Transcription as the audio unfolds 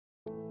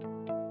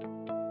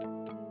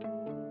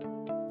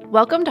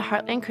Welcome to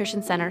Heartland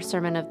Christian Center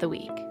Sermon of the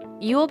Week.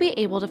 You will be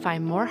able to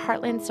find more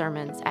Heartland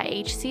sermons at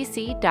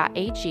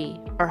hcc.ag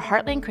or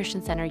Heartland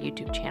Christian Center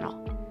YouTube channel.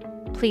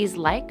 Please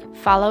like,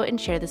 follow, and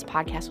share this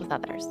podcast with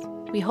others.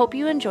 We hope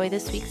you enjoy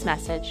this week's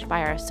message by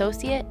our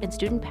associate and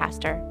student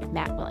pastor,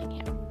 Matt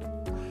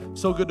Willingham.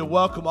 So good to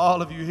welcome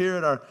all of you here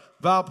at our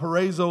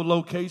Valparaiso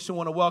location. I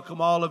want to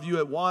welcome all of you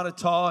at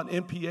Wanata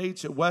and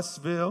MPH at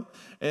Westville,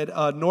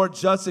 at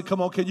North Justin. Come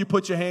on, can you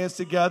put your hands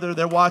together?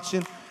 They're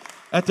watching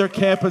at their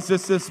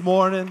campuses this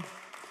morning,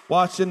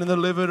 watching in the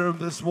living room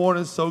this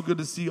morning. So good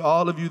to see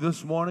all of you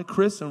this morning.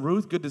 Chris and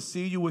Ruth, good to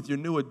see you with your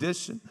new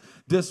addition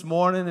this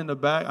morning in the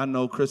back. I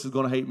know Chris is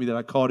going to hate me that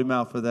I called him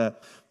out for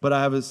that, but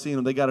I haven't seen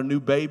them. They got a new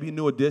baby,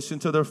 new addition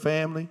to their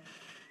family.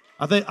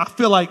 I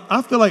feel like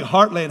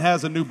Heartland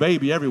has a new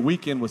baby every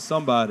weekend with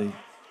somebody.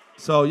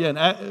 So yeah,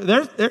 and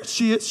there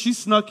she is. She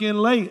snuck in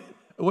late.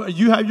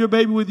 You have your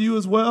baby with you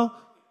as well?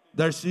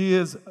 There she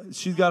is.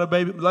 She's got a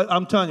baby.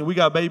 I'm telling you, we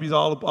got babies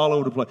all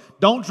over the place.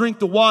 Don't drink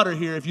the water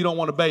here if you don't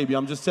want a baby.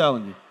 I'm just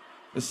telling you.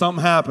 If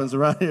something happens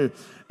around here.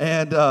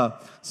 And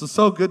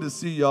so good to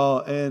see y'all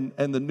and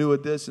the new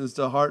additions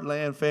to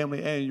Heartland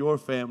family and your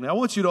family. I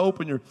want you to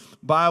open your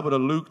Bible to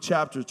Luke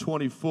chapter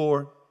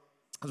 24.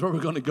 That's where we're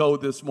going to go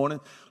this morning.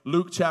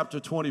 Luke chapter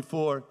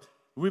 24.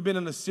 We've been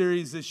in a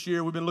series this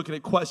year. We've been looking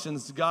at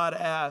questions God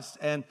asked.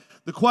 And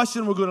the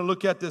question we're going to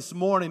look at this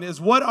morning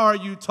is, what are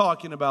you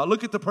talking about?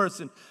 Look at the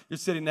person you're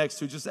sitting next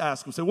to. Just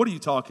ask them. Say, what are you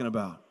talking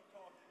about?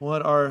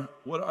 What are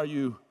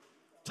you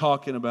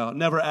talking about?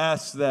 Never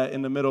ask that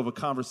in the middle of a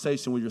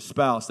conversation with your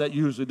spouse. That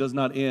usually does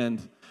not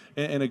end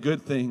in a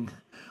good thing.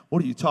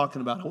 What are you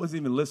talking about? I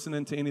wasn't even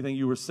listening to anything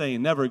you were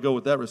saying. Never go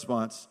with that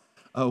response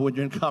when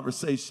you're in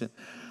conversation.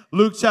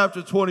 Luke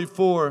chapter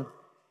 24,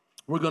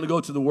 we're going to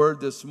go to the word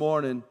this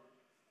morning.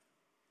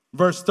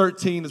 Verse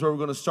 13 is where we're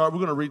going to start. We're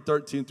going to read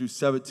 13 through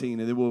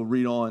 17, and then we'll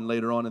read on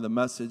later on in the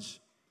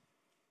message.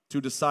 Two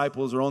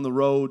disciples are on the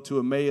road to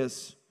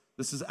Emmaus.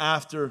 This is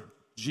after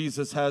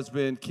Jesus has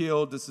been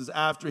killed. This is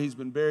after he's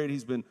been buried.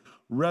 He's been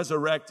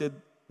resurrected.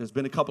 There's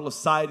been a couple of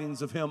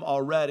sightings of him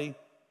already.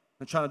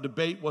 They're trying to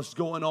debate what's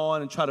going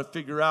on and try to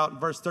figure out.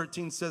 And verse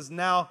 13 says,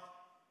 now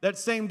that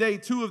same day,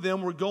 two of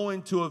them were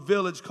going to a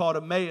village called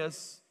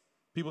Emmaus.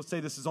 People say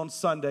this is on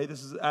Sunday.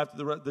 This is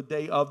after the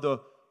day of the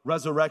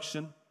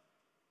resurrection.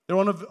 They're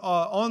on a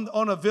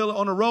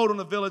road on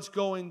a village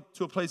going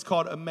to a place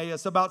called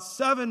Emmaus, about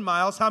 7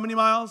 miles. How many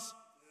miles?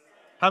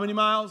 How many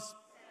miles?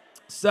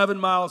 7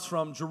 miles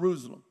from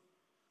Jerusalem.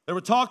 They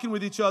were talking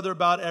with each other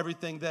about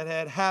everything that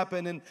had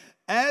happened. And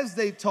as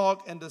they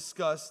talked and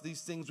discussed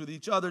these things with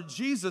each other,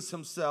 Jesus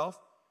himself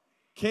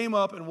came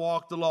up and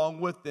walked along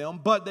with them,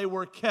 but they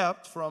were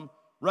kept from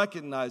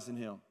recognizing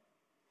him.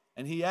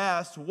 And he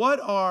asked, what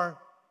are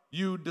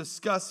you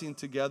discussing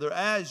together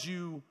as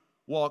you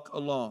walk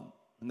along?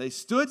 And they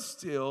stood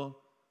still,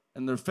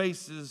 and their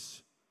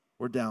faces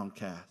were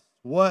downcast.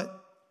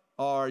 What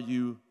are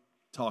you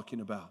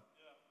talking about?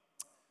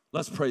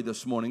 Let's pray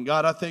this morning.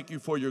 God, I thank you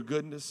for your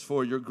goodness,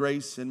 for your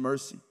grace and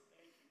mercy.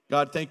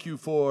 God, thank you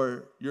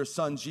for your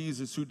son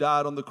Jesus who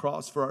died on the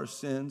cross for our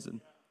sins.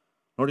 And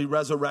Lord, he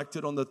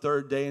resurrected on the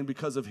third day, and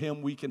because of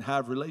him, we can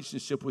have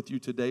relationship with you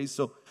today.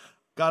 So,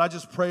 God, I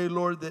just pray,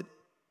 Lord, that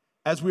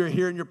as we are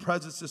here in your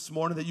presence this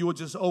morning, that you will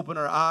just open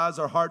our eyes,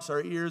 our hearts,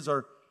 our ears,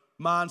 our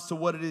minds to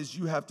what it is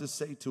you have to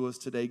say to us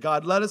today.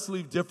 God, let us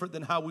leave different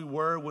than how we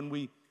were when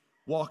we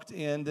walked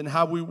in, than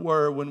how we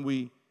were when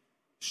we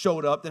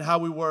showed up, than how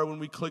we were when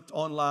we clicked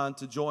online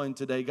to join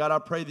today. God, I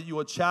pray that you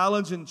will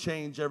challenge and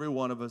change every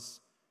one of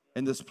us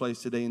in this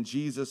place today in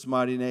Jesus'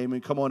 mighty name.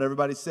 And come on,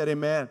 everybody said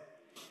amen.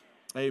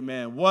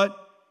 Amen. What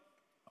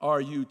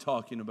are you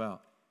talking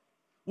about?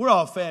 We're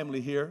all family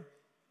here.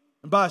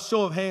 And by a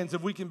show of hands,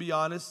 if we can be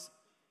honest,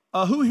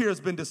 who here has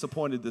been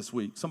disappointed this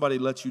week? Somebody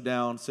let you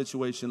down,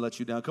 situation let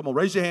you down. Come on,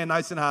 raise your hand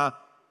nice and high.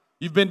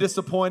 You've been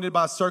disappointed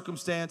by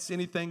circumstance,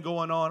 anything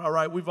going on. All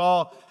right, we've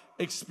all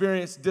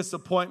experienced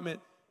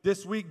disappointment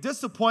this week.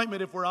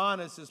 Disappointment, if we're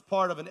honest, is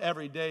part of an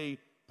everyday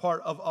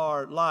part of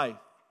our life.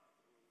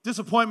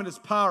 Disappointment is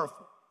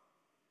powerful.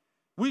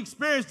 We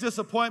experience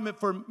disappointment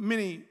for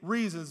many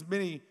reasons,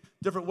 many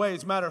different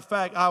ways. Matter of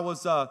fact, I went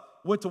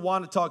to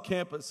Wanata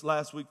campus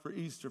last week for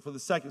Easter for the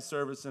second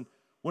service, and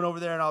went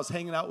over there and I was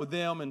hanging out with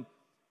them,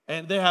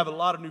 and they have a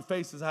lot of new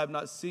faces I have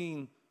not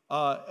seen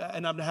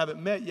and I haven't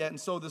met yet.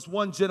 And so this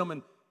one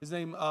gentleman, his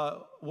name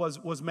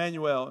was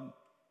Manuel.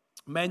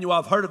 Manuel,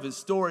 I've heard of his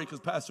story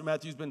because Pastor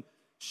Matthew's been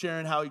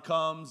sharing how he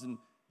comes, and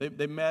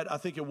they met, I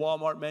think, at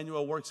Walmart.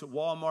 Manuel works at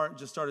Walmart and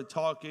just started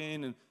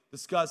talking and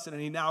discussing,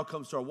 and he now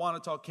comes to our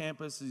Wanata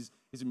campus.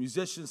 He's a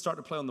musician,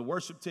 started to play on the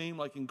worship team,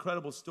 like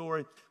incredible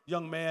story,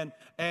 young man.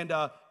 And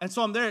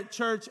so I'm there at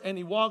church, and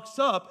he walks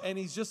up, and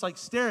he's just like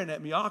staring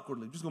at me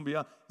awkwardly. Just gonna be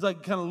honest. He's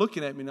like kind of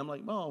looking at me, and I'm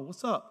like, "Oh,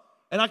 what's up?"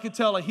 And I could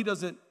tell like he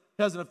hasn't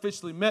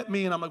officially met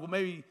me, and I'm like, "Well,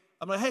 maybe."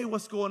 I'm like, "Hey,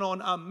 what's going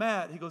on? I'm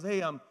Matt." He goes,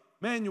 "Hey, I'm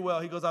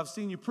Manuel." He goes, "I've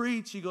seen you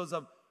preach." He goes,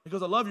 "I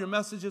love your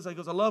messages." He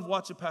goes, "I love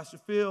watching Pastor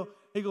Phil."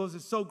 He goes,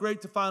 "It's so great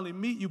to finally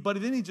meet you."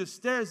 But then he just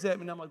stares at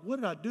me, and I'm like, "What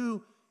did I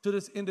do?" to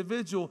this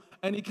individual,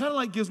 and he kind of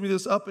like gives me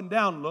this up and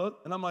down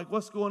look, and I'm like,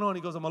 what's going on?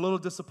 He goes, I'm a little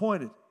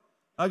disappointed.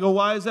 I go,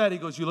 why is that? He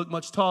goes, you look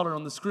much taller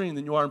on the screen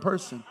than you are in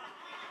person.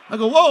 I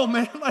go, whoa,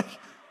 man. Like,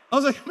 I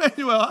was like,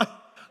 Emmanuel,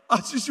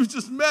 you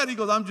just met. He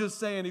goes, I'm just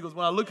saying. He goes,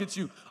 when I look at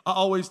you, I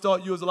always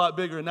thought you was a lot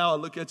bigger, and now I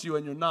look at you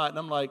and you're not. And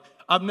I'm like,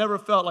 I've never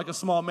felt like a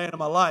small man in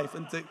my life,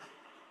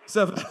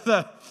 except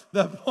at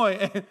that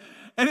point.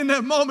 And in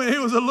that moment, he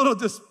was a little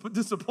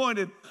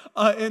disappointed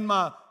in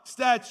my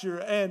stature.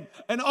 And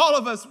all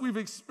of us, we've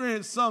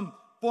experienced some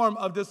form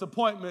of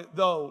disappointment,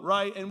 though,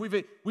 right? And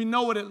we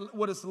know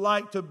what it's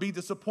like to be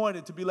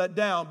disappointed, to be let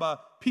down by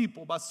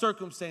people, by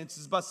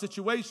circumstances, by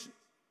situations.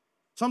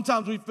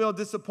 Sometimes we feel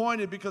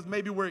disappointed because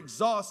maybe we're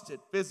exhausted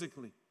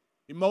physically,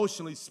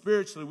 emotionally,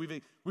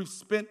 spiritually. We've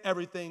spent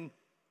everything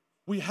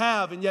we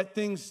have, and yet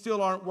things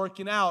still aren't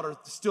working out, or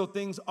still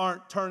things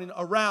aren't turning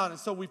around. And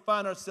so we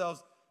find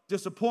ourselves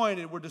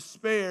disappointed, we're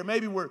despair.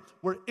 Maybe we're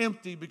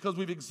empty because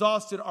we've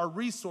exhausted our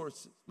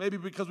resources. Maybe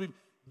because we've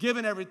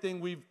given everything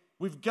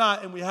we've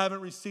got and we haven't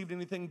received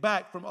anything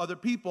back from other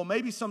people.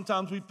 Maybe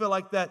sometimes we feel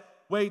like that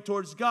way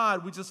towards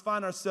God. We just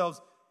find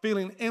ourselves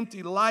feeling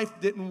empty. Life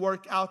didn't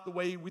work out the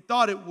way we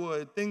thought it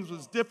would. Things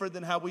was different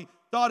than how we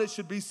thought it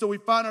should be, so we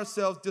find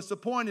ourselves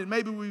disappointed.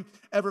 Maybe we've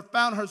ever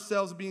found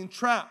ourselves being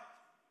trapped.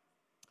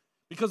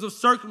 Because of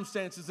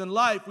circumstances in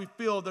life, we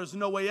feel there's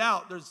no way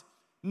out. There's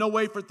no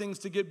way for things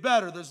to get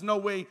better. There's no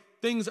way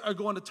things are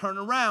going to turn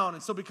around.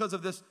 And so because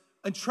of this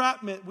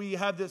entrapment, we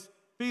have this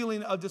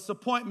feeling of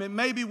disappointment.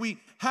 Maybe we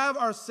have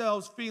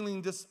ourselves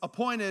feeling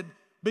disappointed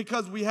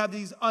because we have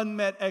these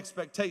unmet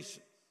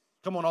expectations.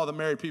 Come on, all the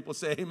married people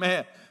say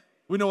amen.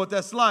 We know what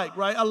that's like,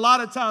 right? A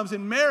lot of times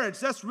in marriage,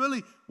 that's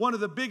really one of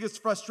the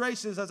biggest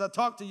frustrations as I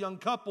talk to young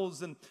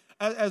couples and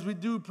as we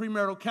do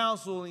premarital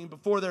counseling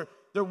before their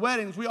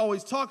weddings. We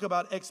always talk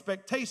about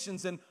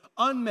expectations and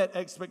unmet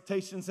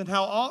expectations and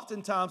how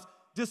oftentimes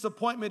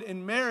disappointment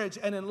in marriage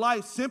and in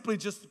life simply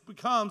just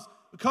comes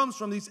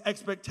from these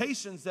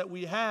expectations that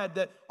we had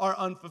that are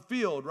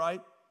unfulfilled,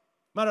 right?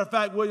 Matter of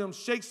fact, William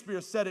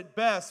Shakespeare said it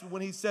best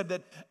when he said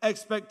that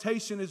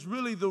expectation is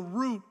really the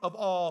root of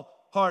all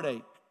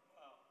heartache.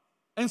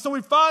 And so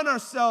we find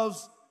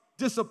ourselves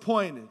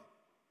disappointed.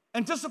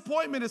 And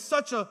disappointment is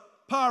such a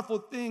powerful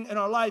thing in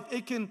our life.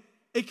 It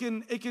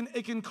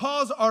can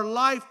cause our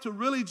life to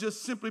really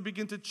just simply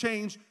begin to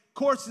change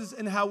courses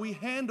in how we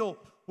handle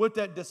with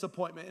that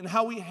disappointment and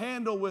how we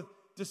handle with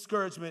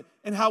discouragement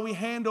and how we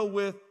handle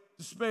with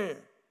despair.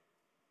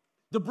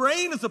 The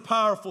brain is a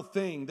powerful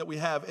thing that we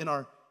have in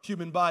our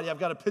human body. I've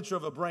got a picture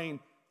of a brain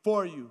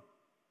for you.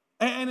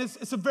 And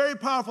it's a very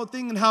powerful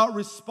thing in how it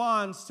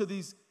responds to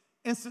these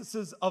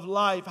instances of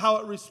life, how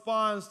it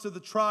responds to the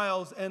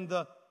trials and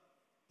the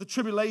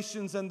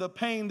tribulations and the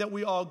pain that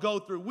we all go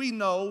through. We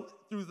know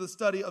through the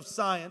study of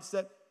science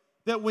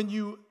that when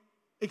you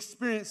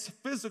experience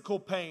physical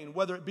pain,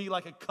 whether it be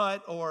like a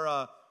cut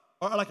or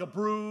like a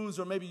bruise,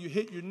 or maybe you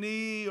hit your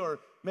knee, or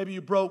maybe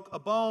you broke a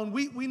bone,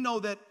 we know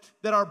that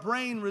our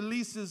brain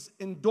releases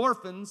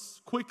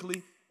endorphins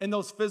quickly in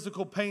those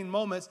physical pain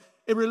moments.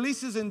 It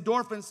releases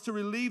endorphins to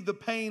relieve the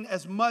pain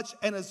as much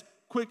and as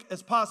quick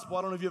as possible.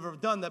 I don't know if you've ever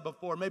done that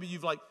before. Maybe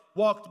you've like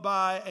walked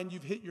by and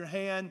you've hit your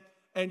hand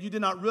and you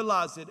did not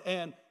realize it,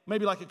 and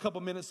maybe like a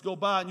couple minutes go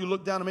by and you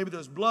look down and maybe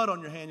there's blood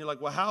on your hand. You're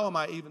like, well, how am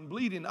I even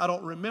bleeding? I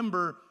don't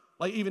remember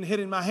like even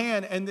hitting my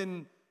hand. And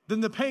then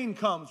the pain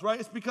comes, right?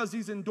 It's because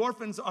these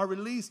endorphins are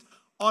released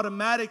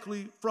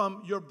automatically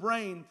from your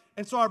brain.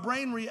 And so our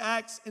brain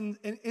reacts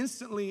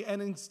instantly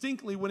and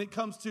instinctively when it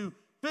comes to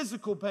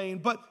physical pain.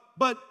 But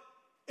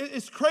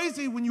it's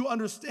crazy when you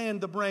understand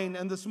the brain.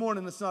 And this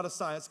morning, it's not a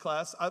science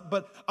class,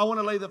 but I want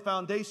to lay the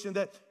foundation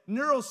that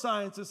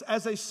neuroscientists,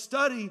 as they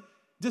study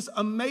this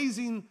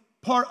amazing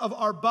part of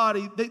our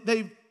body,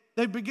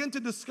 they begin to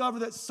discover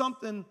that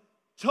something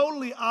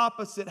totally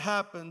opposite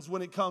happens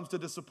when it comes to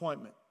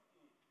disappointment,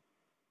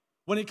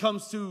 when it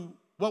comes to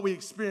what we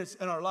experience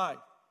in our life.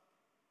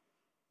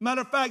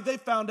 Matter of fact, they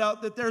found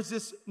out that there's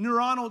this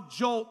neuronal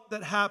jolt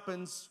that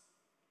happens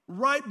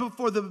right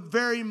before the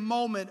very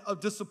moment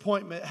of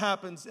disappointment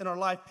happens in our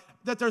life,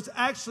 that there's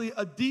actually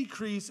a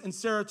decrease in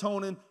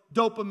serotonin,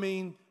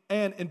 dopamine,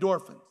 and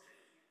endorphins.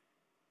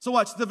 So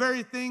watch, the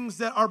very things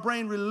that our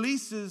brain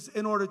releases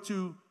in order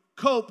to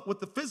cope with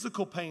the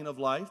physical pain of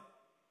life,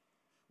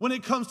 when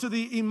it comes to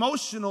the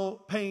emotional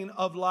pain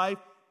of life,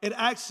 it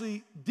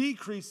actually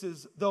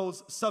decreases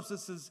those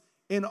substances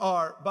in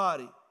our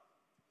body.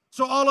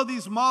 So all of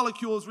these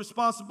molecules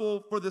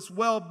responsible for this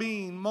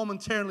well-being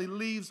momentarily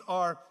leaves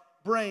our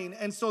brain.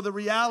 And so the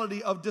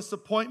reality of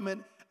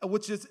disappointment,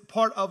 which is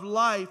part of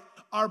life,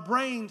 our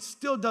brain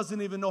still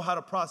doesn't even know how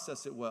to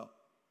process it well.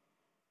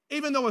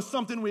 Even though it's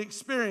something we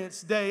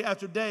experience day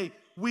after day,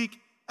 week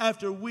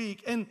after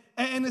week. And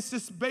it's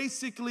just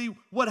basically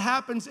what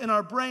happens in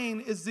our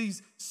brain is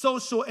these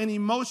social and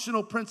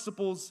emotional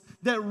principles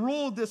that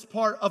rule this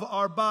part of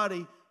our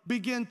body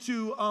begin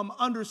to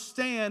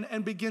understand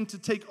and begin to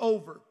take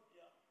over.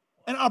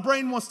 And our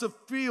brain wants to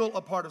feel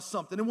a part of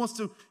something. It wants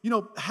to,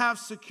 have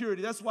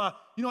security. That's why,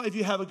 if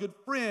you have a good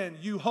friend,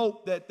 you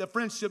hope that the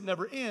friendship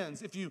never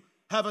ends. If you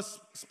have a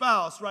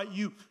spouse, right,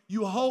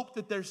 you hope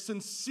that they're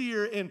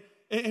sincere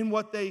in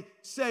what they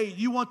say.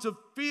 You want to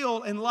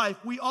feel in life.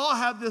 We all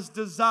have this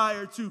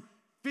desire to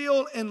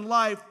feel in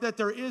life that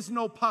there is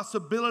no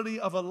possibility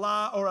of a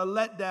lie or a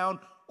letdown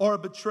or a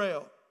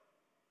betrayal.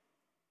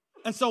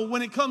 And so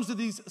when it comes to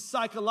these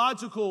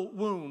psychological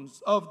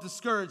wounds of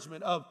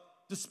discouragement, of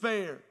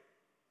despair,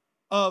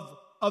 of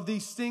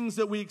these things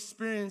that we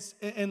experience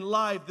in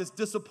life, this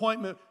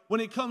disappointment, when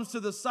it comes to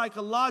the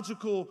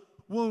psychological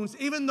wounds,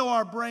 even though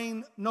our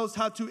brain knows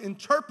how to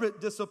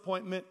interpret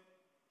disappointment,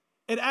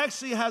 it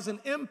actually has an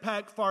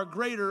impact far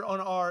greater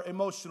on our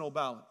emotional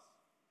balance.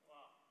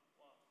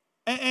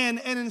 And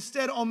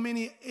instead, on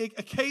many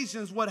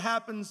occasions, what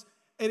happens,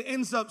 it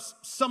ends up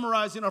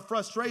summarizing our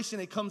frustration.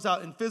 It comes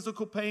out in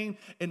physical pain,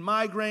 in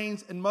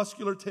migraines, and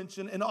muscular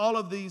tension, and all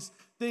of these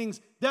things.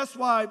 That's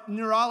why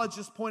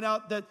neurologists point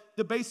out that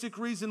the basic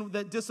reason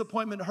that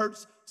disappointment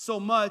hurts so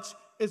much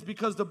is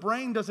because the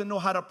brain doesn't know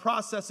how to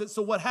process it.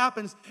 So what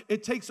happens,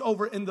 it takes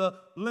over in the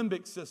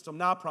limbic system.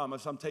 Now, I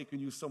promise I'm taking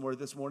you somewhere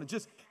this morning.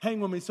 Just hang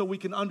with me so we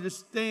can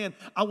understand.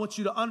 I want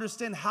you to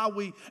understand how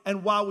we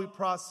and why we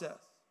process.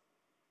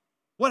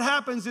 What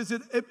happens is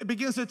it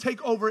begins to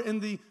take over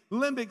in the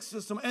limbic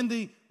system, and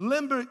the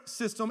limbic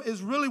system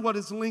is really what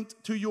is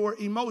linked to your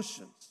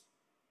emotions.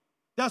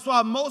 That's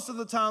why most of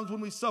the times when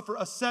we suffer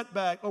a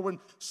setback, or when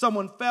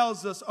someone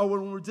fails us, or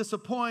when we're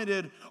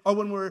disappointed, or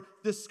when we're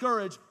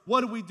discouraged,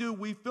 what do?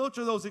 We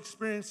filter those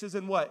experiences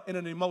in what? In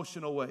an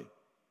emotional way.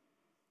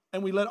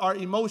 And we let our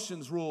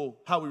emotions rule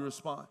how we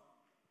respond.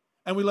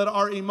 And we let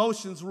our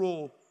emotions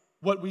rule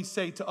what we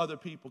say to other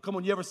people. Come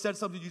on, you ever said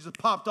something, you just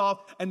popped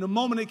off, and the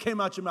moment it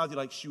came out your mouth, you're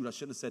like, shoot, I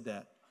shouldn't have said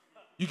that.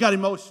 You got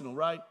emotional,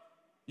 right?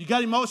 You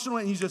got emotional,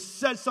 and you just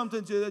said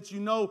something that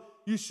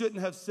you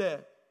shouldn't have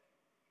said.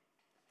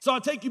 So I'll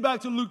take you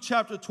back to Luke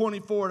chapter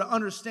 24 to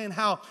understand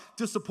how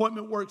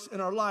disappointment works in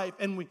our life.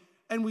 And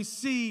we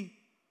see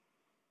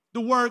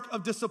the work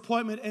of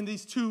disappointment in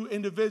these two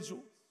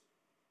individuals.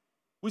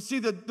 We see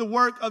the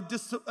work of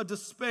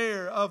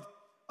despair, of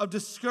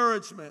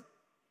discouragement.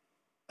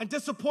 And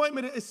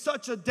disappointment is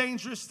such a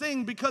dangerous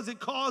thing because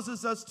it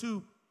causes us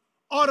to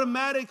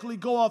automatically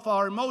go off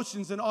our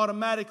emotions and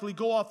automatically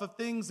go off of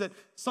things that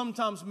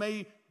sometimes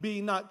may be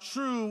not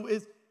true.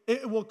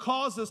 It will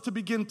cause us to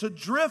begin to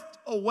drift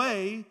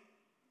away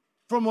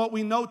from what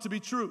we know to be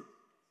true.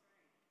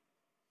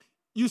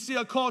 You see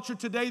a culture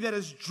today that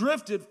has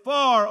drifted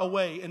far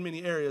away in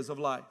many areas of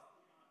life,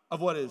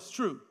 of what is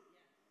true.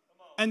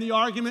 And the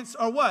arguments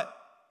are what?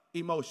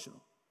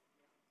 Emotional.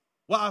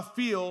 Well, I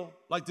feel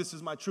like this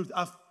is my truth.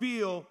 I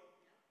feel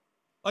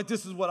like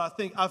this is what I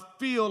think. I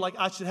feel like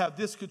I should have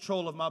this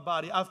control of my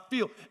body. I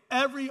feel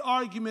every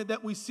argument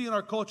that we see in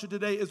our culture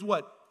today is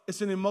what?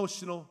 It's an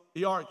emotional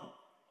argument.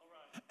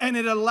 And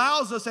it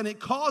allows us and it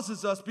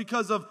causes us,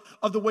 because of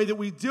the way that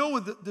we deal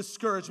with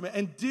discouragement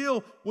and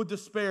deal with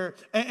despair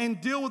and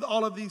deal with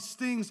all of these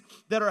things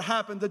that are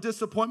happening, the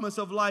disappointments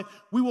of life,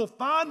 we will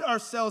find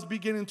ourselves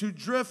beginning to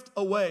drift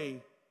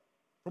away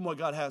from what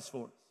God has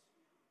for us.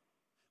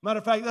 Matter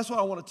of fact, that's what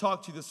I want to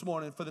talk to you this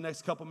morning for the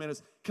next couple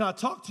minutes. Can I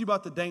talk to you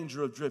about the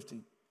danger of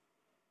drifting?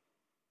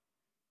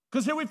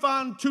 Because here we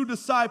find two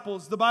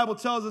disciples, the Bible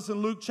tells us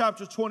in Luke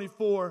chapter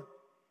 24,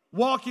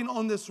 walking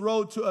on this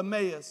road to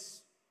Emmaus.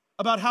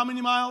 About how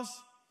many miles?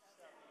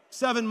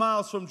 7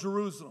 miles from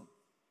Jerusalem.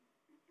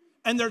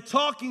 And they're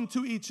talking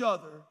to each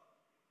other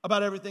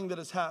about everything that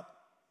has happened.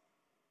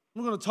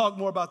 We're going to talk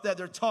more about that.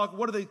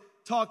 What are they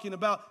talking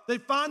about? They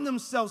find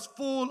themselves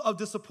full of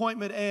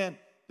disappointment and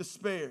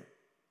despair.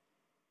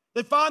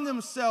 They find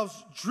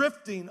themselves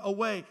drifting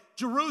away.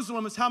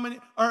 Jerusalem is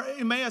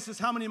Emmaus is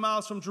how many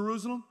miles from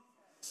Jerusalem?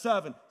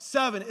 7.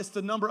 7 is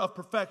the number of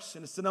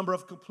perfection. It's the number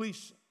of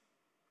completion.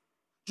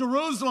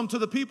 Jerusalem, to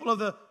the people of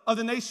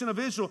the nation of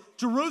Israel,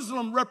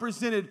 Jerusalem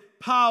represented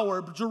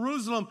power.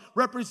 Jerusalem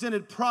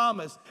represented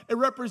promise. It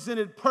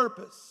represented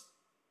purpose.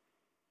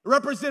 It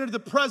represented the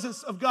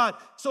presence of God.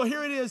 So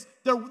here it is.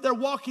 They're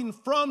walking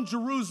from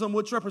Jerusalem,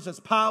 which represents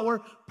power,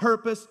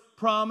 purpose,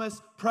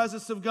 promise,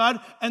 presence of God,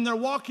 and they're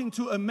walking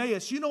to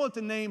Emmaus. You know what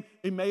the name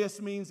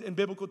Emmaus means in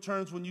biblical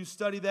terms when you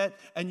study that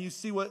and you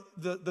see what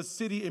the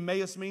city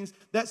Emmaus means?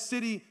 That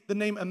city, the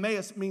name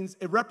Emmaus means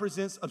it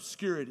represents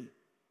obscurity.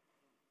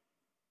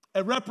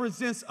 It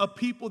represents a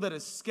people that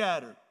is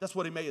scattered. That's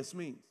what Emmaus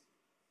means.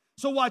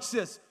 So watch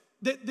this.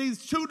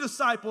 These two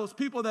disciples,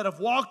 people that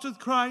have walked with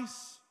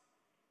Christ,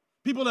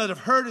 people that have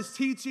heard his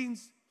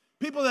teachings,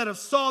 people that have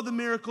saw the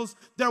miracles,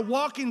 they're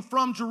walking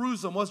from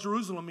Jerusalem. What does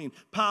Jerusalem mean?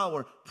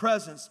 Power,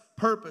 presence,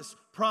 purpose,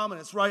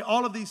 prominence, right?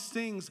 All of these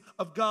things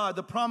of God,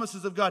 the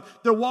promises of God.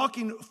 They're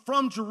walking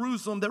from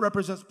Jerusalem that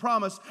represents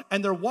promise,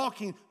 and they're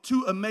walking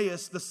to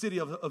Emmaus, the city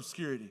of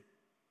obscurity.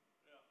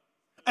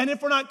 And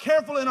if we're not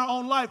careful in our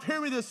own life, hear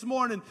me this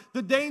morning,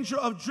 the danger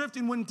of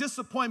drifting when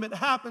disappointment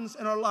happens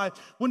in our life,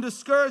 when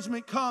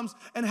discouragement comes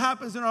and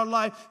happens in our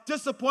life,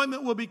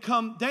 disappointment will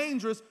become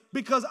dangerous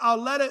because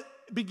I'll let it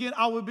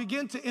would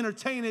begin to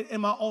entertain it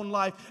in my own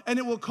life, and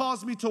it will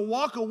cause me to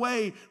walk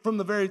away from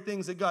the very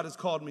things that God has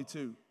called me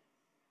to.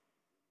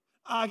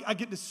 I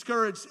get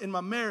discouraged in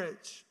my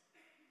marriage.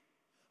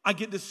 I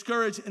get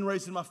discouraged in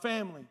raising my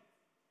family.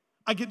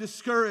 I get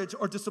discouraged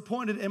or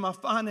disappointed in my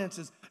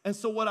finances. And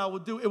so what I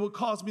would do, it would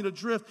cause me to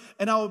drift,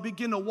 and I would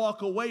begin to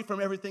walk away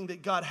from everything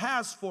that God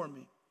has for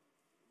me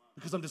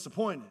because I'm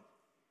disappointed.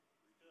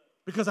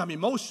 Because I'm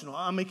emotional.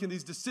 I'm making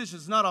these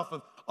decisions not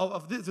off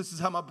of this. This is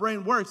how my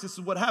brain works. This is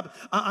what happens.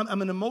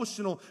 I'm an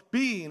emotional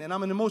being, and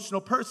I'm an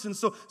emotional person.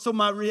 So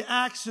my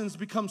reactions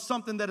become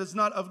something that is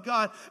not of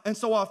God. And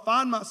so I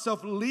find myself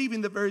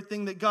leaving the very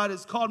thing that God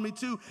has called me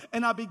to,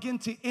 and I begin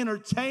to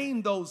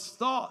entertain those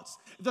thoughts.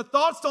 The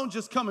thoughts don't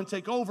just come and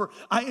take over.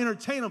 I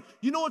entertain them.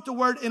 You know what the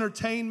word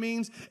entertain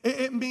means?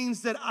 It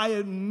means that I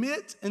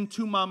admit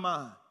into my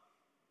mind.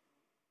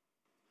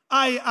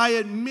 I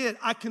admit,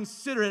 I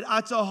consider it, I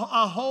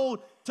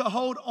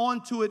hold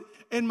on to it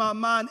in my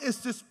mind. It's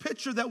this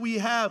picture that we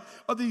have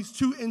of these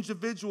two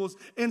individuals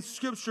in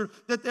Scripture,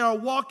 that they are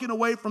walking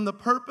away from the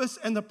purpose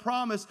and the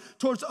promise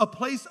towards a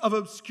place of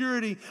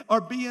obscurity or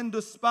being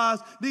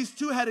despised. These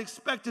two had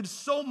expected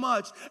so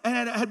much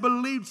and had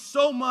believed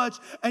so much,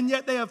 and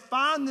yet they have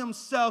found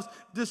themselves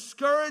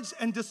discouraged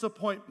and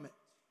disappointment.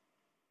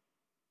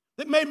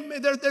 They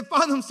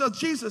find themselves,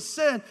 Jesus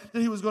said that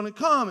he was going to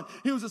come and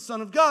he was the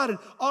Son of God and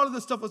all of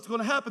this stuff was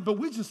going to happen, but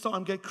we just saw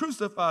him get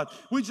crucified.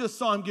 We just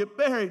saw him get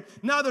buried.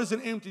 Now there's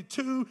an empty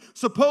tomb.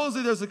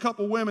 Supposedly there's a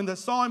couple women that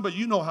saw him, but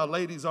you know how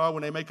ladies are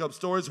when they make up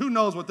stories. Who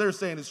knows what they're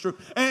saying is true?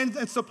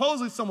 And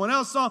supposedly someone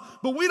else saw him,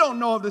 but we don't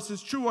know if this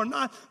is true or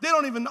not. I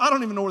don't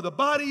even know where the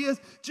body is.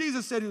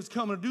 Jesus said he was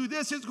coming to do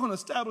this. He's going to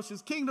establish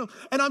his kingdom,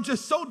 and I'm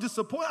just so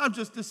disappointed. I'm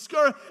just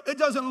discouraged. It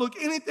doesn't look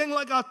anything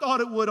like I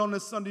thought it would on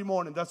this Sunday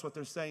morning. That's what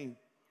they're saying.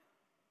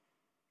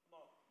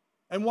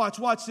 And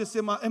watch this.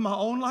 In my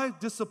own life,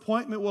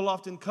 disappointment will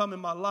often come in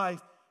my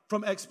life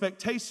from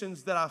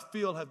expectations that I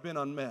feel have been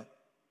unmet.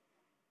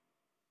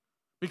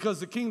 Because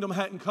the kingdom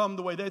hadn't come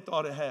the way they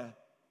thought it had.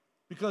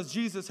 Because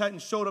Jesus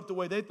hadn't showed up the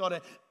way they thought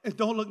it. And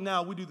don't look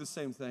now, we do the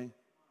same thing.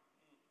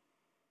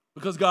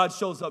 Because God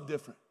shows up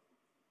different.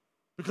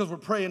 Because we're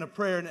praying a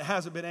prayer and it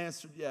hasn't been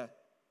answered yet.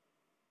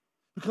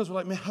 Because we're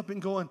like, man, I've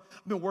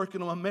been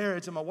working on my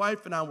marriage, and my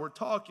wife and I, we're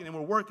talking and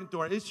we're working through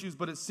our issues,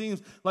 but it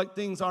seems like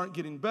things aren't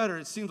getting better.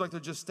 It seems like they're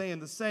just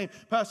staying the same.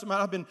 Pastor Matt,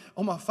 I've been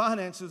on my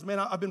finances, man.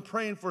 I've been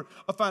praying for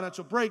a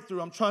financial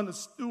breakthrough. I'm trying to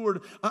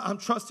steward. I'm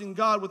trusting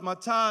God with my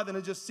tithe, and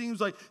it just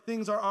seems like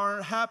things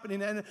aren't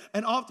happening.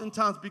 And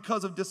oftentimes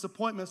because of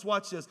disappointments,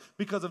 watch this,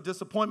 because of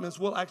disappointments,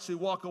 we'll actually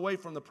walk away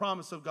from the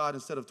promise of God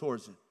instead of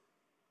towards it.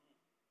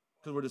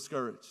 Because we're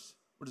discouraged.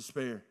 We're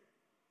despair.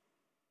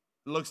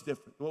 It looks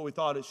different than what we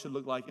thought it should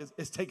look like.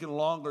 It's taken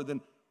longer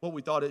than what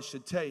we thought it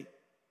should take.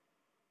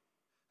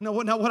 Now,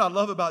 what I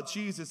love about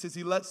Jesus is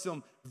he lets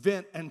them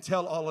vent and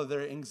tell all of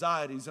their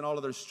anxieties and all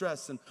of their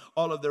stress and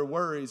all of their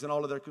worries and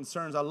all of their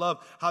concerns. I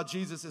love how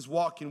Jesus is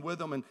walking with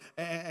them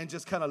and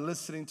just kind of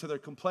listening to their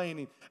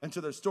complaining and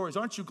to their stories.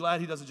 Aren't you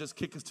glad he doesn't just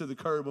kick us to the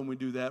curb when we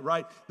do that,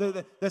 right?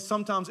 That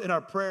sometimes in our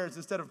prayers,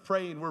 instead of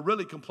praying, we're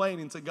really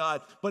complaining to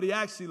God, but he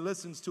actually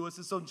listens to us.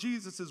 And so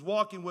Jesus is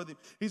walking with him.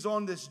 He's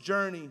on this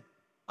journey.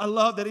 I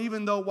love that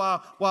even though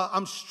while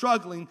I'm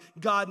struggling,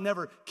 God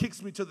never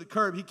kicks me to the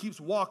curb. He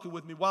keeps walking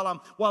with me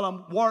while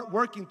I'm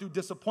working through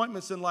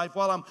disappointments in life,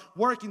 while I'm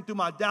working through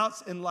my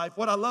doubts in life.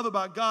 What I love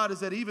about God is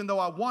that even though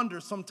I wander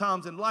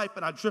sometimes in life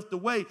and I drift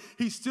away,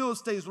 he still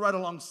stays right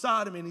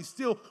alongside of me, and he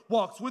still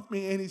walks with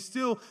me, and he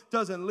still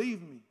doesn't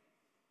leave me.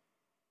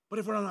 But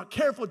if we're not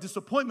careful,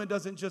 disappointment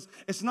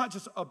it's not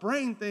just a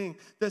brain thing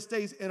that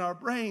stays in our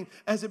brain.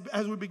 As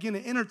we begin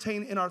to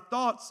entertain in our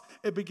thoughts,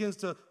 it begins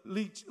to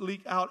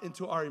leak out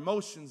into our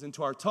emotions,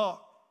 into our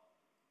talk,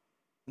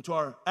 into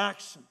our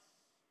actions,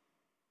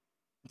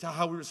 into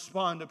how we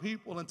respond to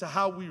people, into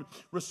how we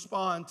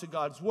respond to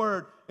God's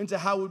word, into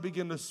how we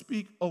begin to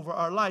speak over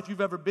our life.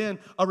 You've ever been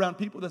around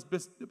people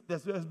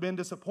that's been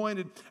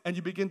disappointed, and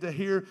you begin to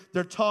hear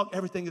their talk,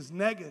 everything is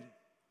negative.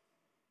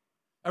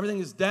 Everything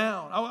is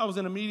down. I was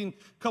in a meeting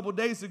a couple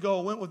days ago.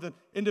 I went with an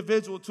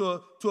individual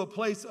to a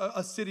place,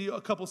 a city, a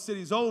couple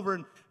cities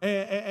over,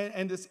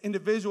 and this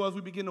individual, as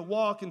we begin to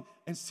walk and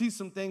see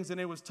some things, and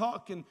they was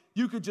talking,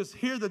 you could just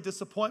hear the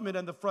disappointment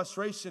and the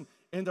frustration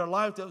in their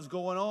life that was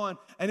going on,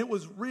 and it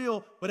was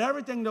real, but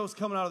everything that was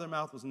coming out of their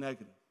mouth was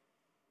negative.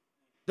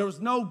 There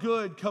was no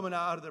good coming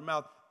out of their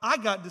mouth. I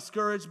got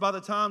discouraged by the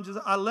time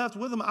I left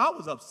with them. I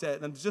was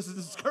upset and just as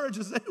discouraged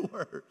as they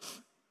were.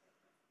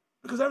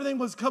 Because everything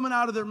was coming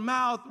out of their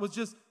mouth was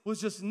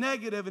just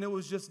negative, and it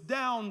was just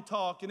down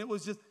talk, and it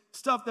was just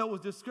stuff that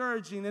was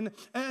discouraging.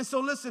 And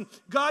so listen,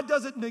 God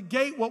doesn't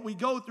negate what we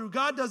go through.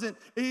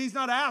 He's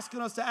not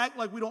asking us to act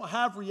like we don't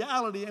have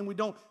reality and we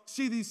don't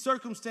see these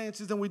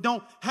circumstances and we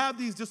don't have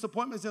these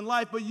disappointments in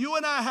life. But you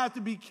and I have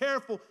to be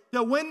careful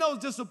that when those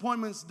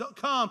disappointments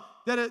come,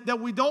 that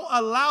we don't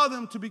allow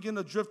them to begin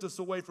to drift us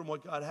away from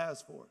what God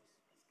has for us.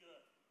 That's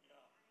good.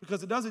 Yeah.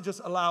 Because it doesn't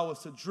just allow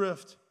us to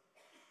drift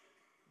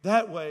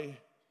that way.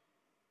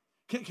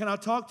 Can I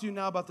talk to you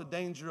now about the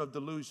danger of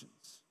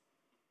delusions?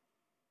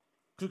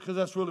 Because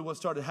that's really what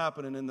started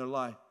happening in their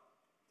life.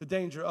 The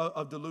danger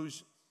of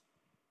delusions.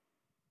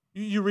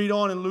 You read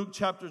on in Luke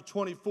chapter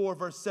 24,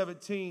 verse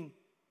 17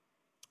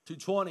 to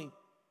 20.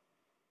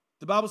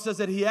 The Bible says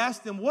that he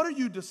asked them, what are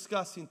you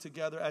discussing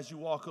together as you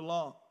walk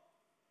along?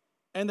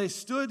 And they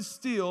stood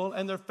still,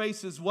 and their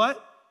faces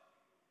what?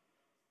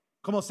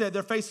 Come on, say it.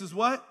 Their faces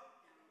what?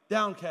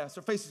 Downcast.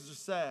 Their faces are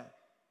sad.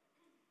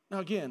 Now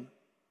again,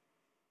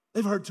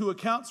 they've heard two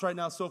accounts right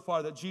now so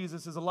far that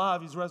Jesus is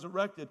alive, he's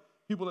resurrected.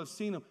 People have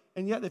seen him,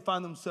 and yet they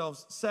find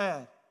themselves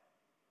sad.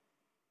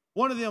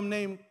 One of them,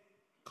 named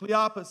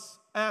Cleopas,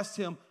 asked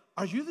him,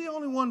 are you the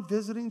only one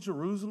visiting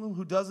Jerusalem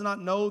who does not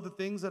know the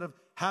things that have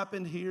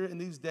happened here in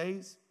these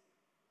days?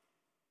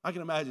 I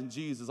can imagine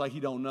Jesus like he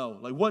don't know.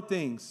 Like, what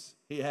things,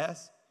 he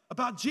asked.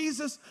 About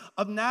Jesus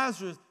of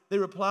Nazareth, they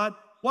replied.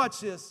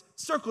 Watch this,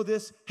 circle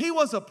this. He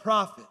was a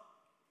prophet.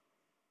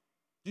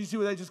 Do you see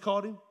what they just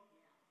called him?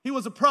 He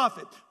was a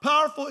prophet,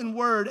 powerful in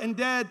word and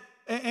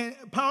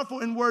powerful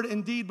in word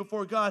and deed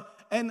before God.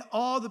 And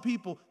all the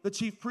people, the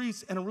chief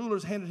priests and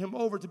rulers, handed him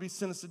over to be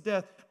sentenced to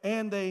death,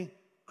 and they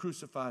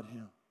crucified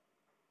him.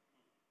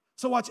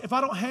 So watch, if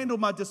I don't handle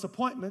my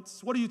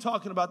disappointments, what are you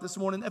talking about this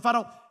morning? If I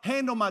don't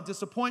handle my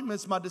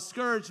disappointments, my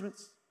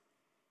discouragements,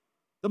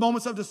 the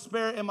moments of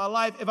despair in my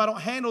life, if I don't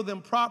handle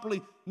them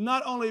properly,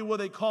 not only will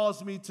they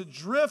cause me to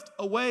drift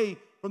away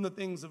from the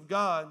things of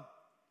God,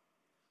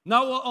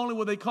 not only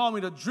will they cause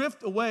me to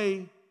drift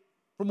away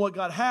from what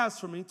God has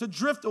for me, to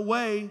drift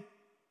away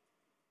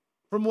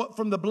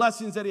from the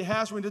blessings that he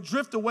has for me, to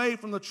drift away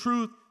from the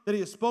truth that he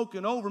has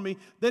spoken over me,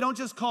 they don't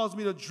just cause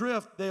me to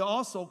drift, they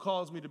also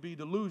cause me to be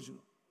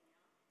delusional.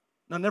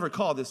 Now, never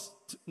call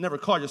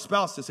your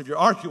spouse this if you're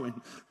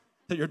arguing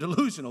that you're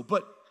delusional,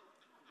 but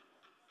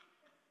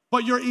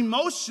your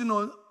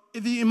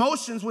the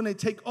emotions, when they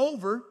take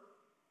over,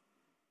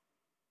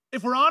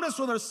 if we're honest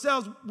with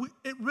ourselves,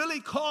 it really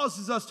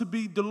causes us to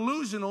be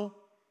delusional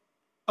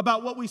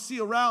about what we see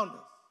around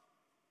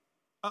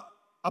us.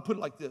 I'll put it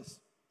like this.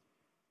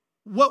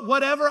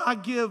 Whatever I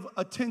give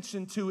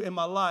attention to in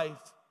my life,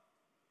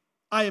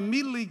 I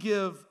immediately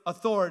give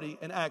authority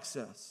and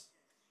access.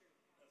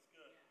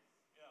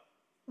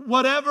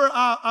 Whatever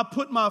I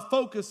put my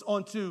focus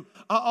onto,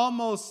 I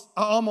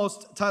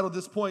almost titled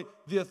this point,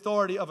 the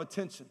authority of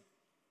attention.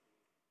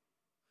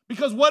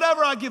 Because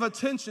whatever I give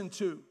attention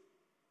to,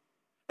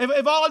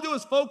 if all I do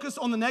is focus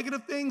on the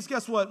negative things,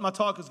 guess what? My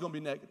talk is going to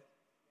be negative.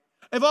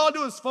 If all I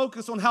do is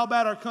focus on how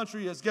bad our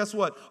country is, guess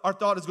what? Our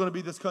thought is going to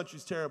be this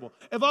country's terrible.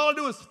 If all I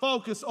do is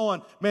focus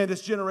on, man,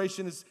 this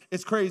generation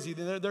is crazy.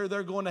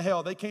 They're going to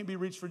hell. They can't be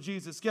reached for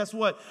Jesus. Guess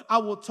what? I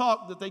will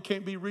talk that they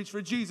can't be reached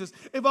for Jesus.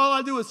 If all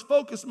I do is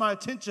focus my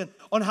attention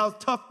on how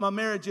tough my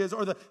marriage is,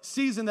 or the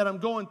season that I'm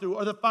going through,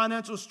 or the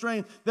financial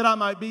strain that I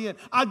might be in,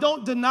 I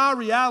don't deny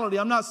reality.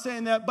 I'm not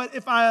saying that. But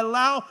if I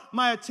allow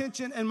my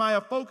attention and my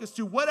focus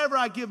to whatever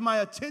I give my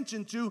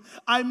attention to,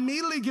 I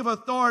immediately give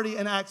authority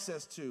and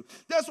access to.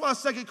 That's why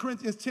 2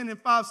 Corinthians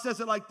 10:5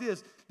 says it like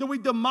this, that we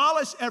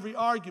demolish every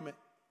argument.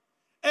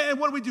 And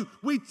what do?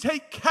 We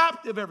take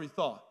captive every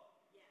thought.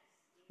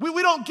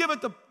 We don't give it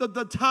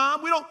the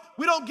time. We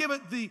don't give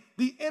it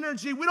the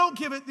energy. We don't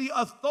give it the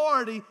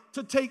authority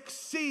to take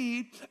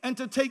seed and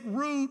to take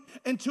root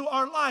into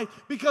our life,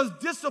 because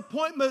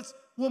disappointments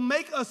will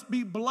make us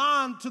be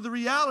blind to the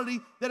reality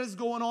that is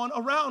going on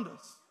around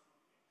us.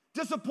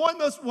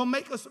 Disappointments will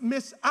make us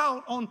miss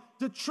out on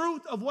the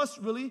truth of what's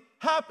really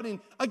happening.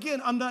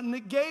 Again, I'm not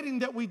negating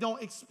that we don't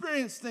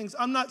experience things.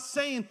 I'm not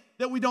saying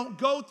that we don't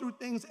go through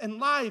things in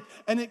life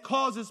and it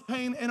causes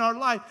pain in our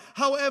life.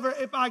 However,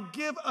 if I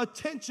give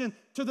attention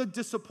to the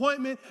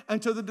disappointment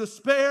and to the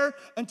despair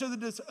and to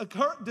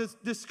the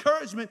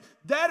discouragement,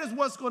 that is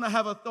what's going to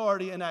have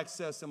authority and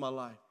access in my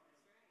life.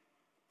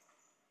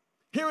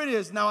 Here it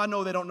is. Now I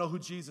know they don't know who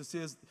Jesus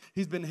is.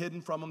 He's been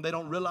hidden from them. They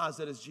don't realize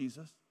that it's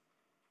Jesus.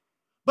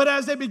 But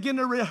as they begin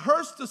to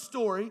rehearse the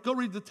story, go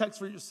read the text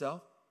for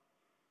yourself.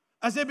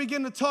 As they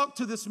begin to talk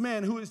to this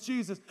man who is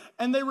Jesus,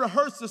 and they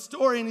rehearse the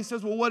story, and he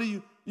says, well, what are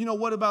you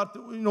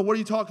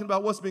talking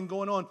about? What's been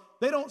going on?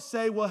 They don't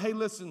say, well, hey,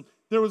 listen,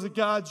 there was a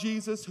guy,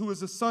 Jesus, who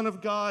is the Son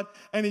of God,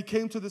 and he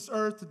came to this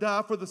earth to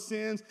die for the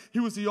sins. He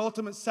was the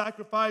ultimate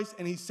sacrifice,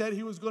 and he said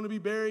he was going to be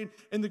buried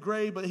in the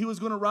grave, but he was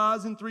going to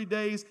rise in 3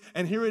 days.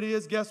 And here it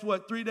is. Guess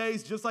what? 3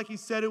 days, just like he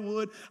said it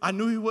would. I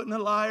knew he wasn't a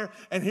liar.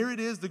 And here it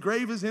is. The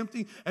grave is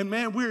empty. And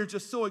man, we're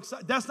just so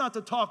excited. That's not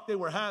the talk they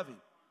were having.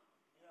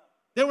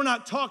 They were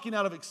not talking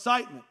out of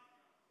excitement.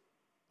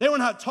 They were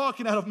not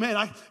talking out of,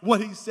 man,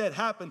 what he said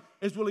happened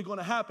is really going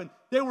to happen.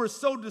 They were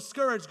so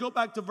discouraged. Go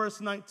back to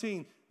verse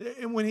 19.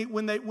 And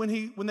when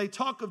they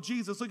talk of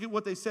Jesus, look at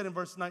what they said in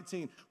verse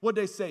 19. What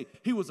they say?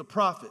 He was a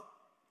prophet.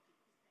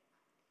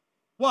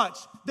 Watch.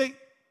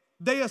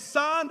 They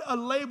assigned a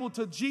label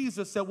to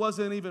Jesus that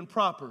wasn't even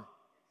proper.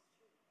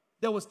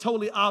 That was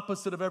totally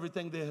opposite of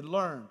everything they had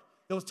learned.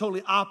 That was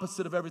totally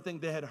opposite of everything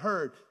they had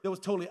heard. That was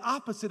totally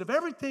opposite of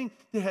everything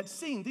they had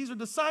seen. These are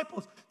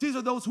disciples. These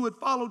are those who had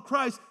followed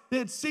Christ. They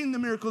had seen the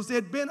miracles. They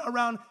had been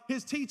around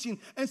his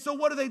teaching. And so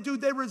what do?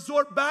 They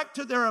resort back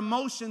to their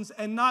emotions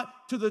and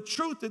not to the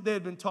truth that they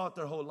had been taught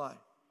their whole life.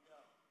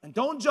 And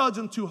don't judge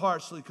them too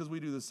harshly, because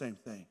we do the same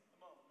thing.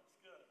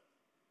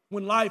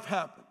 When life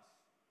happens,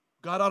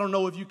 God, I don't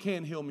know if you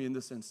can heal me in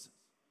this instance.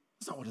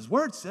 That's not what his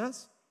word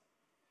says.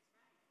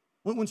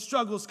 When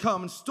struggles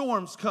come and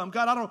storms come,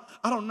 God,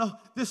 I don't know.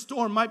 This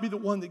storm might be the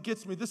one that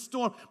gets me. This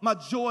storm, my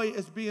joy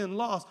is being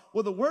lost.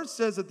 Well, the word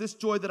says that this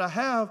joy that I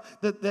have,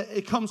 that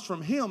it comes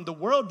from him. The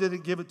world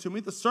didn't give it to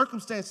me. The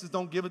circumstances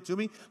don't give it to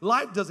me.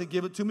 Life doesn't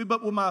give it to me.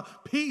 But with my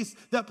peace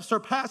that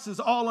surpasses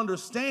all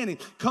understanding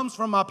comes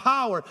from my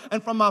power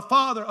and from my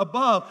Father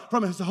above,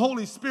 from his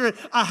Holy Spirit.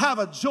 I have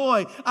a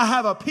joy. I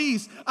have a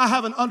peace. I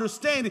have an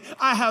understanding.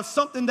 I have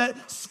something that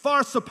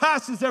far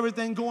surpasses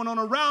everything going on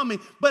around me.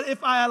 But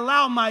if I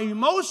allow my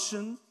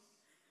emotions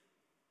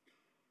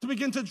to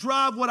begin to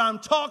drive what I'm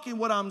talking,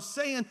 what I'm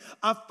saying,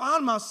 I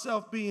find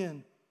myself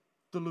being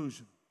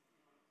delusional.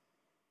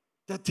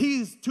 That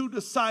these two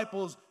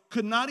disciples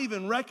could not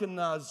even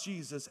recognize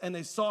Jesus, and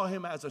they saw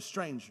him as a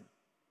stranger.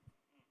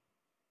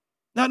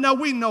 Now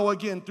we know,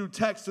 again, through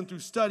text and through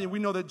study, we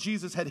know that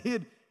Jesus had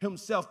hid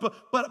himself.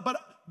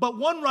 But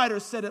one writer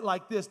said it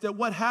like this, that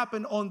what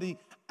happened on the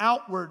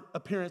outward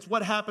appearance,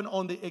 what happened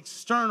on the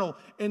external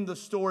in the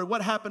story,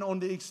 what happened on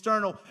the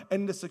external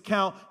in this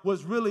account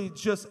was really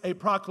just a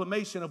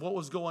proclamation of what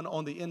was going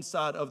on the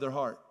inside of their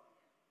heart.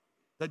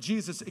 That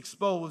Jesus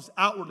exposed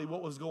outwardly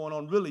what was going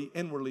on really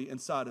inwardly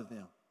inside of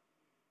them.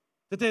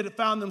 That they had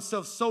found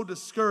themselves so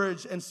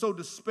discouraged and so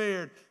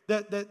despaired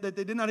that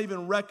they did not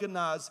even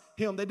recognize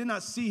him. They did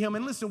not see him.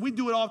 And listen, we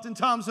do it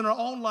oftentimes in our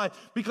own life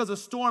because a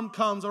storm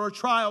comes or a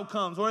trial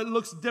comes or it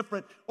looks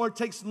different or it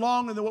takes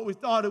longer than what we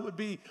thought it would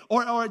be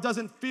or it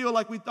doesn't feel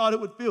like we thought it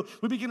would feel.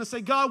 We begin to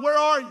say, God, where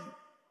are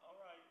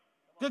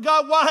you?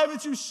 God, why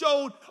haven't you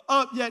showed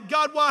up yet?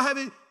 God, why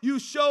haven't you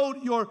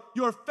showed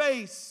your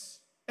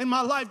face in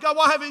my life? God,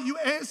 why haven't you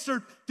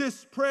answered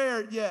this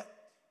prayer yet?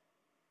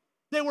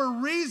 They were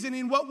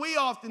reasoning what we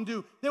often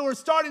do. They were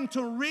starting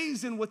to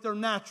reason with their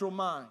natural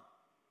mind.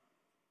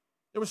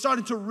 They were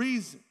starting to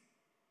reason.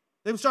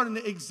 They were starting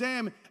to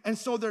examine. And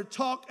so their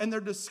talk and their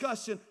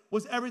discussion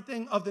was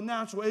everything of the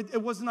natural.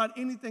 It was not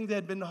anything that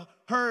had been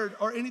heard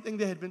or anything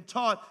they had been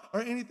taught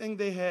or anything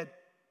they had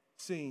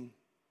seen.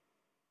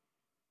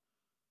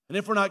 And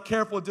if we're not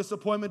careful,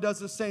 disappointment does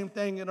the same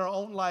thing in our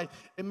own life.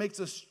 It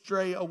makes us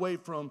stray away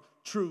from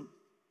truth.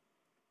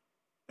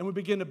 And we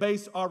begin to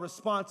base our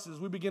responses.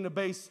 We begin to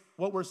base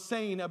what we're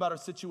saying about our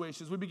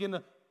situations. We begin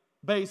to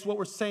base what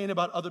we're saying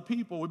about other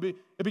people. We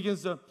begin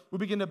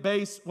to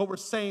base what we're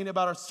saying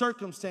about our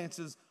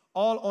circumstances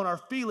all on our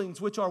feelings,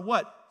 which are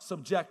what?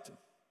 Subjective.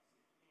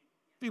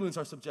 Feelings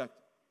are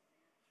subjective.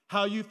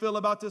 How you feel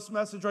about this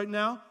message right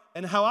now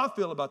and how I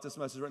feel about this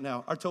message right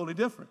now are totally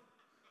different.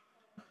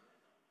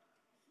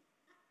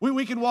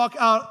 We can walk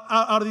out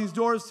of these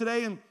doors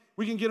today and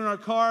we can get in our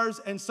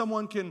cars and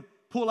someone can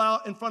pull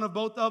out in front of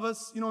both of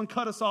us, and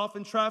cut us off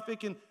in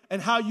traffic. And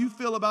how you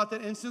feel about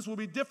that instance will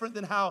be different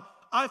than how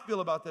I feel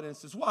about that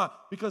instance. Why?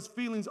 Because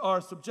feelings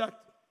are subjective.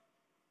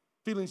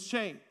 Feelings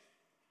change,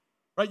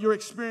 right? Your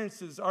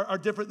experiences are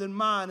different than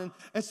mine.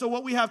 And so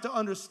what we have to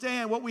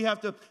understand, what we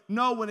have to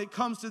know when it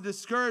comes to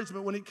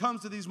discouragement, when it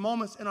comes to these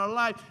moments in our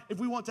life, if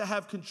we want to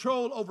have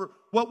control over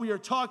what we are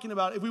talking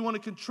about, if we want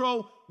to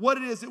control what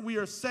it is that we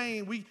are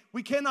saying,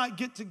 we cannot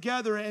get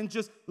together and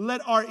just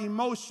let our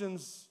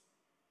emotions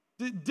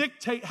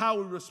dictate how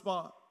we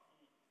respond.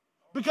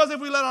 Because if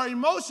we let our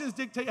emotions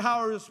dictate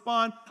how we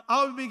respond,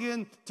 I will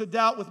begin to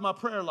doubt with my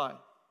prayer life.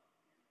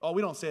 Oh,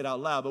 we don't say it out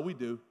loud, but we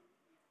do.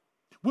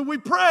 When we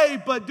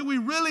pray, but do we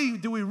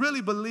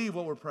really believe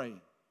what we're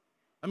praying?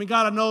 I mean,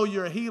 God, I know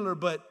you're a healer,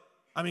 but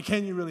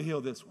can you really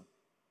heal this one?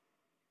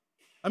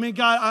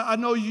 God, I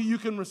know you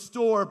can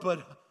restore,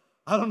 but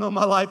I don't know,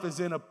 my life is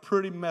in a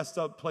pretty messed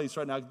up place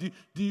right now. Do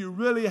you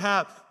really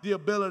have the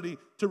ability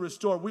to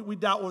restore? We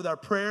doubt with our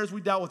prayers.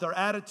 We doubt with our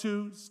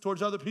attitudes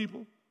towards other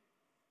people.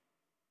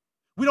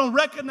 We don't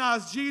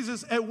recognize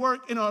Jesus at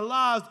work in our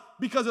lives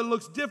because it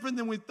looks different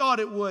than we thought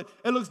it would.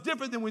 It looks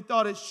different than we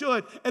thought it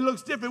should. It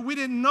looks different. We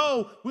didn't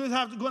know we were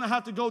going to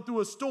have to go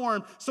through a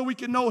storm so we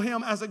can know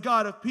him as a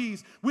God of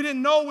peace. We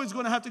didn't know we was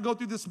going to have to go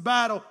through this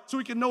battle so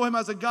we can know him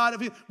as a God of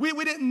peace. We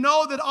didn't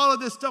know that all of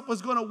this stuff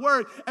was going to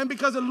work. And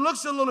because it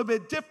looks a little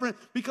bit different,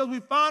 because we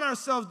find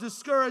ourselves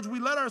discouraged, we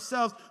let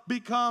ourselves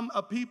become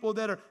a people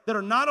that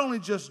are not only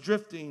just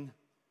drifting,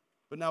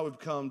 but now we've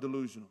become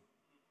delusional.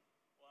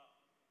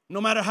 No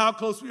matter how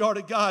close we are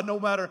to God, no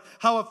matter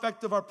how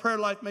effective our prayer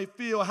life may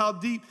feel, how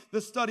deep the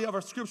study of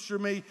our scripture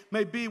may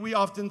be, we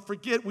often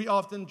forget, we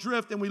often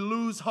drift, and we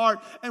lose heart,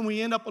 and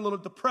we end up a little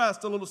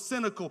depressed, a little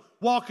cynical,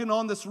 walking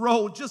on this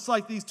road, just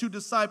like these two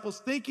disciples,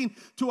 thinking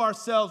to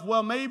ourselves,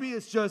 well, maybe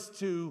it's just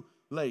too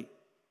late.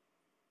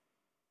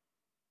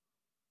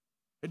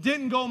 It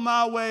didn't go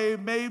my way.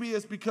 Maybe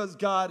it's because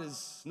God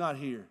is not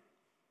here.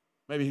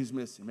 Maybe he's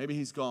missing. Maybe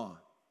he's gone.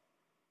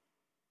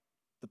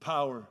 The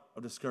power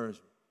of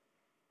discouragement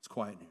is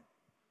quiet in here.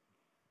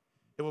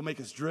 It will make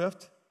us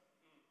drift.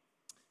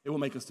 It will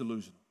make us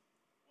delusional.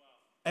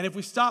 And if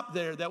we stopped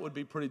there, that would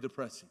be pretty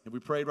depressing. If we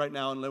prayed right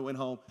now and went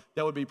home,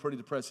 that would be pretty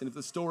depressing. If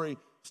the story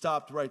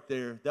stopped right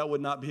there, that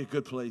would not be a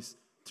good place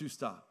to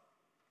stop.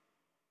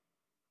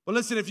 But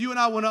listen, if you and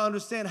I want to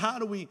understand how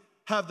do we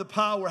have the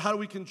power, how do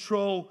we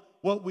control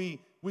what we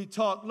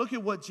talk, look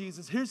at what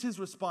Jesus, here's his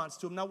response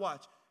to him. Now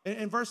watch.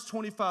 In verse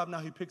 25, now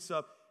he picks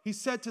up, he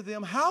said to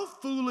them, how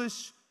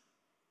foolish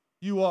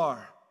you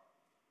are,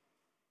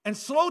 and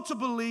slow to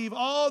believe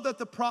all that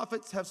the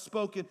prophets have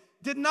spoken.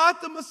 Did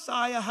not the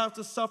Messiah have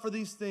to suffer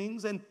these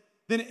things and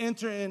then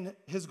enter in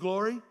his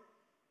glory?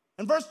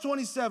 And verse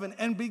 27,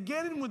 and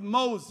beginning with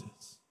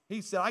Moses,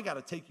 he said, I got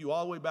to take you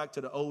all the way back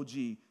to the OG.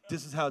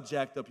 This is how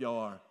jacked up y'all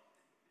are.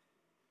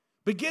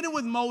 Beginning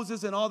with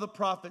Moses and all the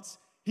prophets,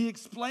 he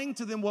explained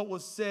to them what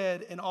was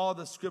said in all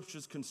the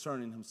scriptures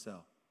concerning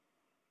himself.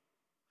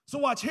 So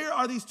watch, here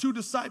are these two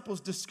disciples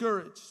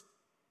discouraged,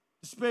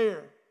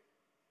 despair.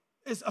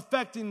 It's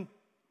affecting,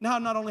 now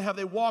not only have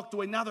they walked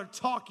away, now they're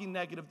talking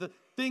negative. The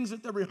things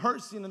that they're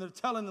rehearsing and they're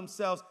telling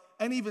themselves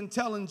and even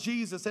telling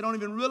Jesus. They don't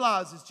even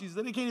realize it's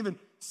Jesus. They can't even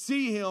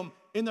see him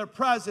in their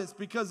presence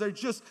because they're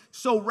just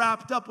so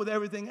wrapped up with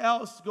everything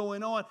else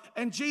going on.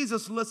 And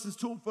Jesus listens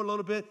to them for a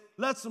little bit,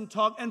 lets them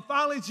talk. And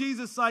finally,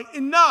 Jesus is like,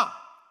 enough.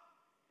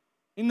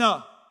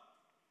 Enough.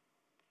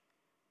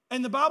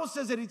 And the Bible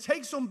says that he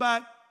takes them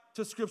back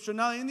to Scripture.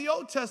 Now, in the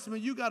Old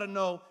Testament, you got to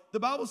know, the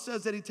Bible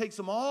says that he takes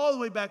them all the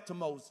way back to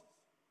Moses.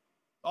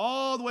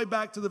 All the way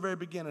back to the very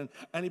beginning,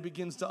 and he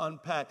begins to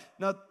unpack.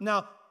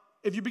 Now,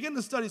 if you begin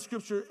to study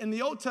Scripture, in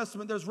the Old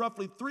Testament, there's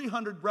roughly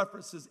 300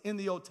 references in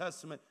the Old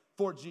Testament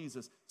for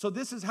Jesus. So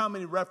this is how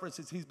many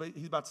references he's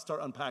about to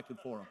start unpacking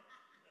for them.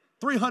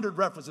 300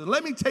 references.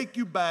 Let me take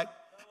you back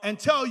and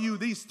tell you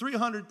these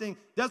 300 things.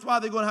 That's why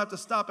they're going to have to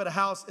stop at a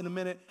house in a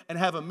minute and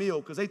have a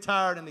meal, because they're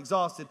tired and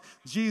exhausted.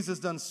 Jesus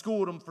done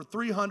schooled them for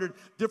 300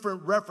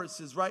 different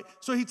references, right?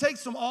 So he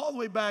takes them all the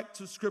way back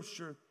to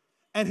Scripture,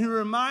 and he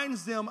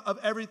reminds them of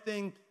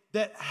everything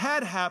that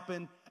had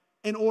happened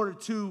in order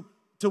to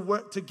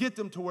get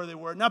them to where they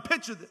were. Now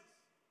picture this.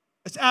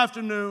 It's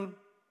afternoon,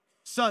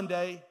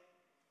 Sunday.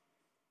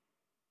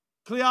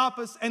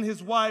 Cleopas and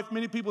his wife,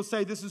 many people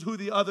say this is who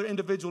the other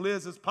individual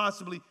is. It's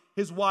possibly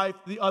his wife,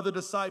 the other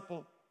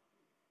disciple.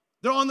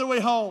 They're on their way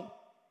home.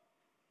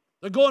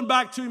 They're going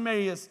back to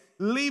Emmaus,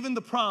 leaving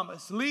the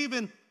promise,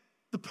 leaving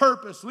the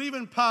purpose,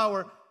 leaving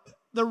power.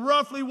 They're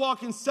roughly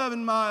walking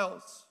 7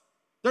 miles.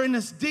 They're in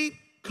this deep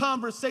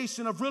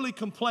conversation of really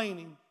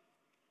complaining,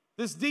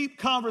 this deep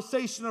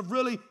conversation of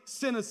really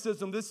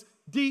cynicism, this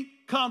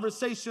deep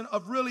conversation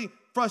of really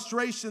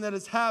frustration that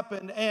has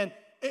happened. And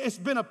it's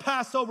been a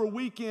Passover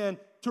weekend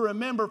to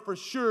remember for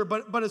sure,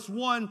 but it's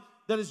one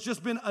that has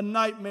just been a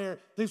nightmare.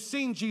 They've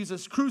seen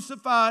Jesus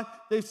crucified,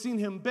 they've seen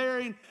him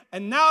buried,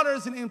 and now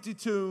there's an empty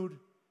tomb.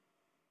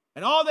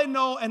 And all they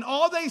know and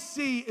all they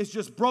see is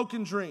just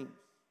broken dreams.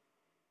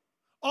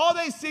 All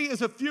they see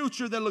is a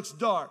future that looks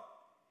dark.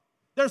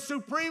 Their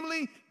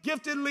supremely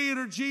gifted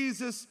leader,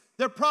 Jesus,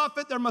 their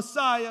prophet, their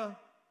Messiah,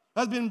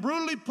 has been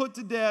brutally put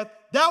to death.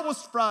 That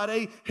was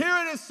Friday. Here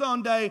it is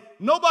Sunday.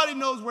 Nobody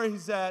knows where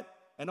he's at.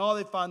 And all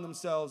they find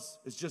themselves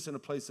is just in a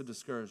place of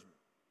discouragement.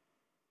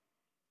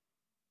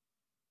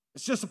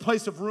 It's just a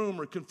place of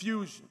rumor,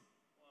 confusion,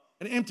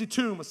 an empty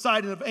tomb, a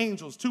sighting of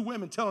angels, 2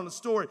 women telling a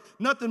story.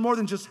 Nothing more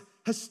than just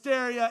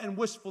hysteria and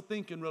wishful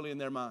thinking really in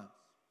their minds.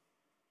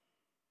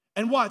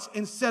 And watch,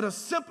 instead of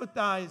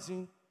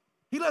sympathizing,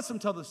 he lets them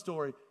tell the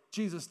story.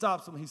 Jesus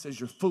stops them. He says,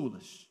 you're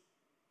foolish.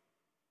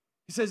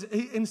 He says,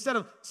 instead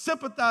of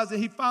sympathizing,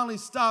 he finally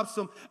stops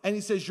them and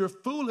he says, you're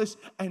foolish.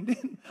 And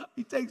then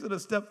he takes it a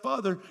step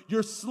further.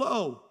 You're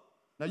slow.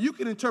 Now, you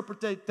can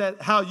interpret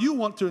that how you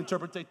want to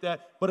interpret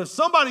that. But if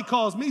somebody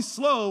calls me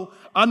slow,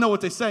 I know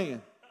what they're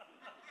saying.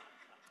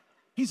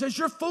 He says,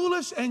 you're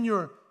foolish and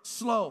you're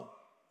slow.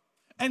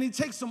 And he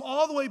takes them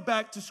all the way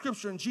back to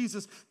Scripture. And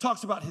Jesus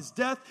talks about his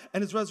death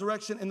and his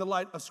resurrection in the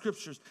light of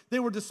Scriptures. They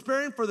were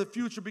despairing for the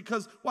future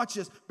because, watch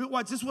this.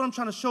 This is what I'm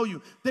trying to show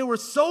you. They were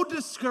so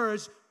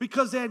discouraged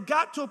because they had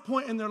got to a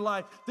point in their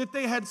life that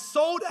they had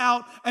sold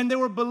out and they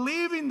were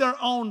believing their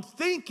own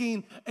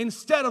thinking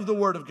instead of the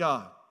Word of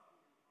God.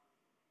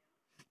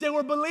 They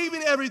were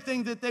believing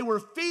everything that they were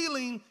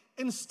feeling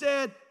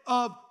instead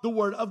of the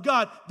Word of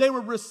God. They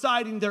were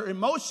reciting their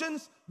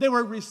emotions. They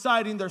were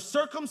reciting their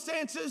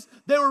circumstances.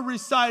 They were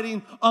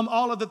reciting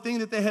all of the things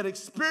that they had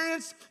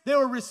experienced. They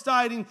were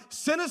reciting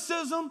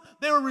cynicism.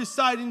 They were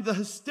reciting the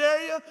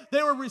hysteria.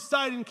 They were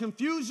reciting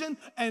confusion.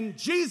 And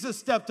Jesus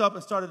stepped up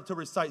and started to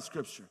recite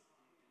Scripture.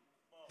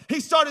 He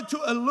started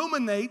to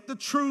illuminate the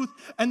truth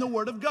and the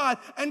Word of God.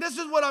 And this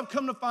is what I've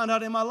come to find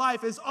out in my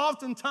life is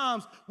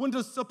oftentimes when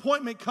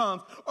disappointment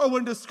comes or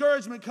when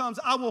discouragement comes,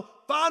 I will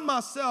find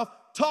myself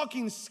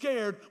talking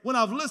scared when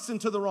I've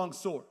listened to the wrong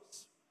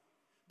source.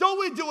 Don't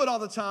we do it all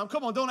the time?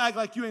 Come on, don't act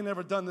like you ain't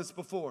never done this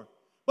before.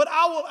 But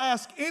I will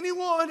ask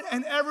anyone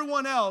and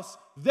everyone else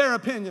their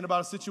opinion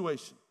about a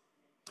situation.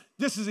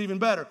 This is even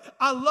better.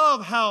 I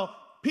love how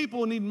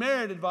people need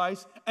marriage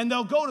advice, and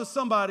they'll go to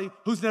somebody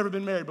who's never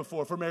been married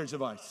before for marriage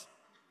advice.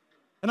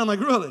 And I'm like,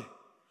 really?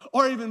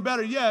 Or even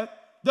better yet,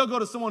 they'll go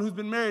to someone who's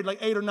been married like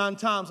 8 or 9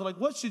 times. I'm like,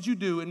 what should you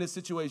do in this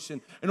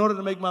situation in order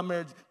to make my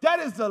marriage? That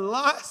is the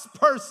last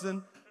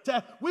person.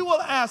 We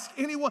will ask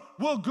anyone.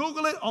 We'll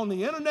Google it on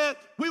the internet.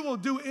 We will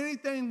do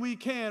anything we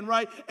can,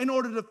 right, in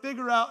order to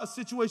figure out a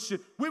situation.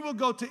 We will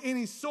go to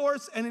any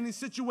source and any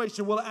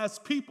situation. We'll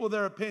ask people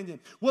their opinion.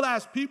 We'll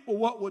ask people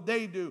what would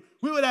they do.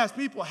 We would ask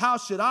people, how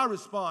should I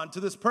respond to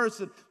this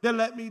person that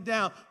let me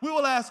down? We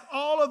will ask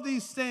all of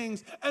these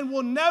things, and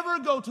we'll never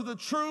go to the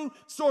true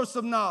source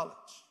of knowledge.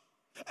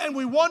 And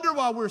we wonder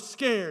why we're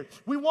scared.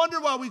 We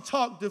wonder why we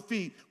talk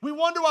defeat. We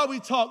wonder why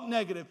we talk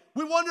negative.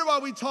 We wonder why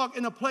we talk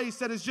in a place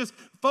that is just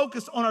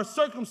focused on our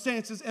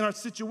circumstances and our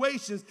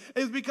situations.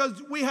 Is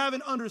because we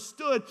haven't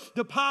understood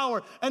the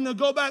power. And to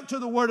go back to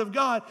the Word of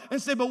God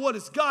and say, but what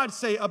does God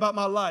say about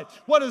my life?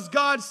 What does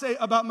God say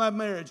about my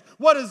marriage?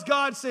 What does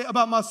God say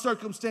about my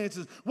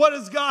circumstances? What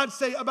does God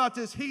say about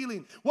this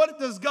healing? What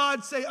does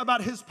God say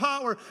about His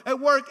power at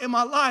work in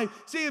my life?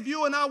 See, if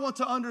you and I want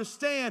to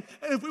understand,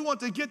 and if we want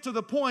to get to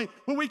the point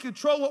where we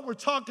control what we're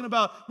talking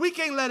about, we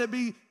can't let it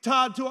be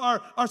tied to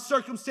our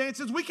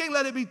circumstances. We can't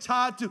let it be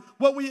tied to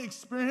what we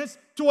experience,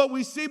 to what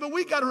we see, but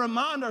we got to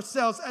remind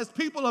ourselves as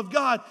people of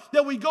God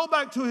that we go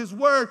back to His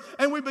Word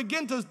and we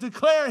begin to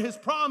declare His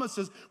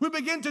promises. We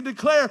begin to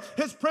declare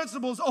His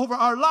principles over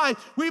our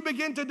life. We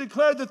begin to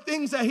declare the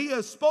things that He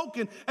has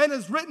spoken and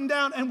has written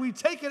down, and we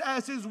take it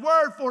as His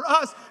Word for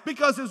us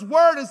because His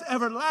Word is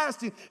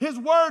everlasting. His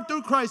Word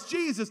through Christ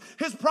Jesus.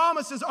 His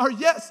promises are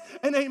yes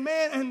and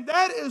amen, and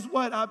that is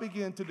what I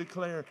begin to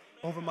declare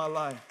over my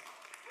life.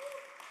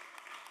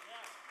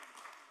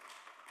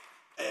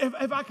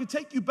 If I could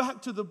take you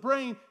back to the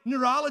brain,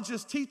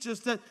 neurologists teach us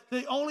that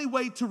the only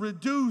way to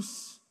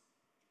reduce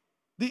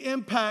the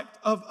impact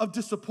of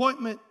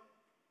disappointment,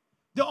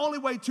 the only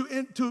way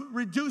to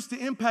reduce the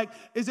impact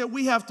is that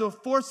we have to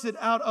force it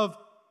out of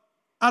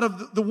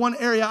the one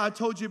area I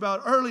told you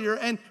about earlier,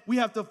 and we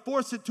have to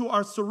force it to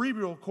our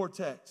cerebral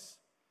cortex,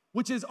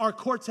 which is our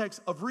cortex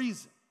of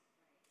reason.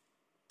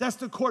 That's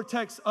the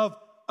cortex of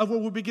where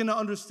we begin to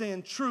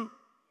understand truth.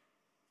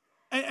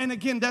 And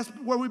again, that's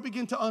where we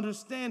begin to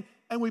understand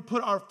and we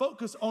put our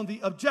focus on the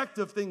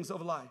objective things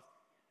of life,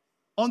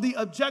 on the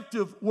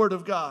objective Word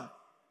of God.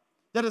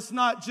 That it's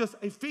not just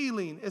a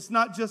feeling, it's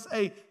not just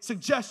a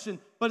suggestion,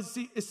 but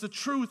it's the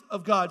truth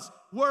of God's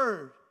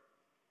Word.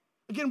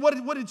 Again,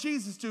 what did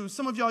Jesus do?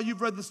 Some of y'all, you've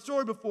read the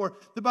story before.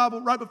 The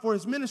Bible, right before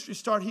His ministry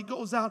started, He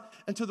goes out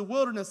into the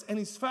wilderness and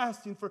He's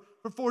fasting for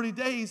 40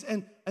 days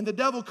and the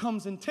devil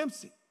comes and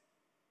tempts Him.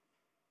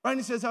 Right? And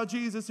He says,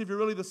 Jesus, if you're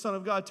really the Son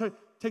of God,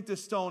 take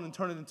this stone and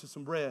turn it into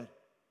some bread.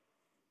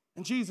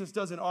 And Jesus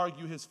doesn't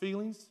argue His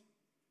feelings.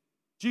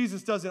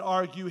 Jesus doesn't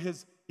argue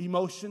His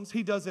emotions.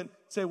 He doesn't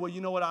say, well, you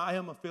know what, I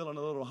am feeling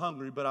a little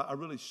hungry, but I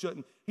really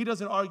shouldn't. He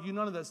doesn't argue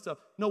none of that stuff.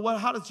 No,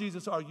 how does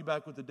Jesus argue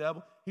back with the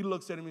devil? He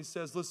looks at him and he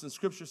says, listen,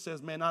 Scripture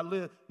says man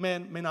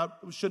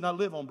should not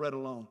live on bread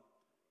alone.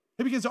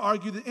 He begins to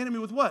argue the enemy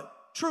with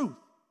what? Truth.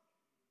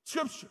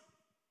 Scripture.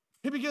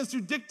 He begins to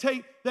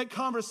dictate that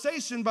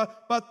conversation by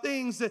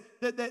things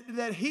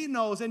that he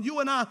knows. And you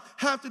and I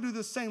have to do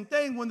the same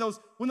thing when those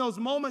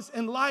moments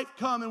in life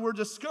come and we're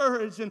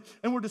discouraged and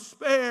we're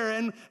despair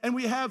and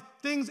we have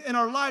things in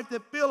our life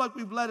that feel like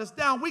we've let us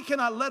down. We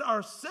cannot let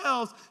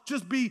ourselves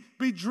just be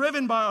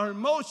driven by our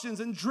emotions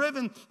and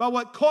driven by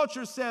what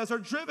culture says or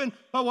driven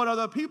by what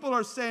other people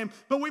are saying.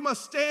 But we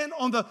must stand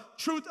on the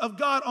truth of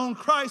God, on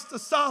Christ, the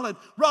solid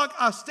rock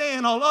I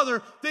stand. All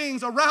other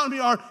things around me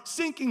are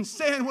sinking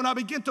sand. When I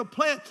begin to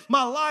plant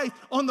my life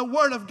on the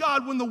Word of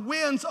God, when the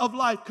winds of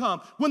life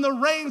come, when the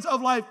rains of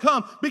life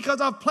come,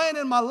 because I've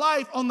planted my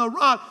life on the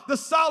rock, the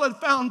solid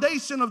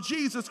foundation of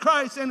Jesus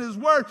Christ and His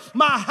Word,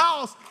 my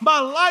house, my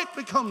life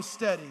becomes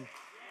steady,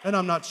 and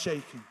I'm not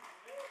shaking.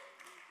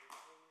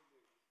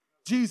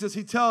 Jesus,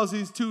 He tells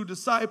these 2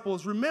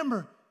 disciples,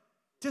 remember,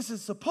 this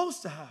is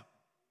supposed to happen.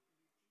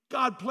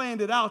 God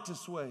planned it out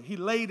this way. He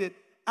laid it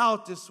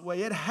out this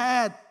way. It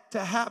had to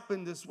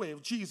happen this way.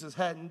 If Jesus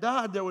hadn't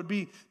died, there would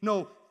be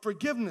no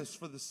forgiveness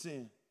for the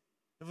sin.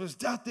 If His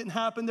death didn't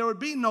happen, there would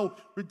be no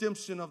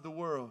redemption of the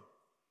world.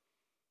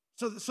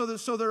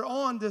 So they're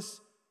on this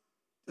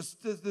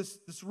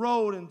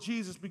road, and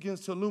Jesus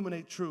begins to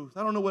illuminate truth.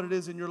 I don't know what it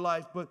is in your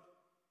life, but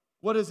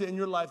what is it in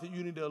your life that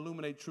you need to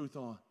illuminate truth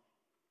on?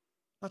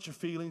 Not your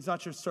feelings,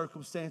 not your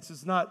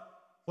circumstances, not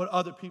what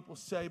other people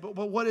say, but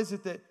what is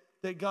it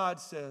that God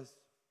says?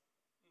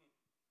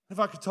 If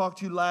I could talk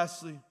to you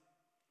lastly,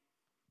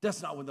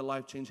 that's not when the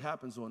life change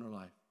happens in our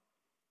life.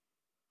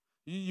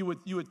 You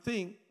would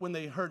think when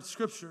they heard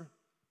Scripture,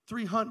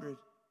 300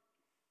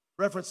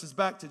 references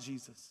back to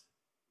Jesus.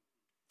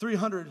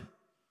 300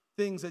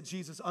 things that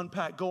Jesus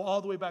unpacked. Go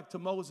all the way back to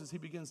Moses. He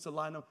begins to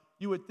line up.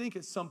 You would think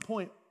at some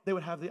point they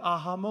would have the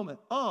aha moment.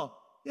 Oh,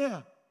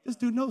 yeah, this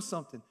dude knows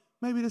something.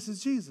 Maybe this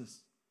is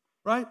Jesus,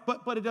 right?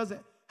 But it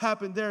doesn't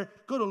happen there.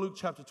 Go to Luke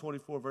chapter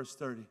 24, verse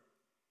 30.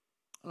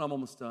 And I'm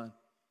almost done.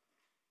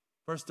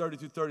 Verse 30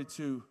 through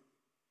 32.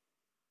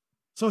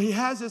 So he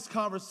has this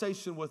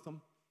conversation with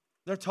them.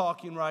 They're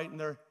talking, right, and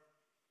they're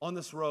on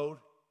this road.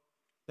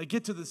 They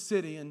get to the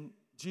city, and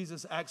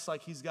Jesus acts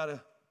like he's got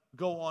to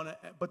go on it,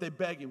 but they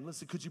beg him,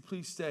 listen, could you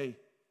please stay,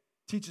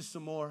 teach us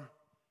some more,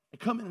 and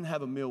come in and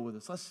have a meal with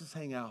us. Let's just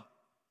hang out.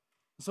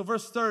 So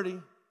verse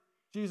 30,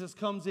 Jesus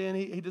comes in,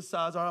 he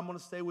decides, all right, I'm going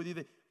to stay with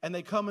you. And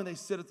they come and they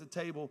sit at the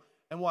table,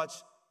 and watch,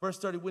 verse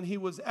 30, when he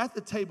was at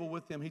the table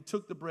with them, he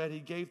took the bread, he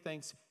gave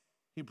thanks,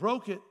 he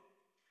broke it, and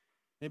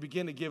he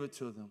began to give it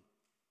to them.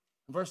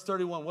 In verse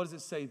 31, what does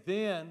it say?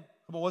 Then,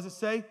 come on, what does it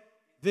say?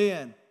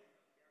 Then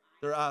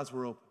their eyes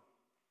were open,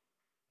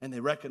 and they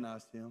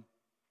recognized him.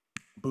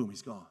 Boom,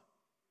 he's gone.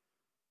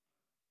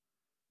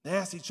 They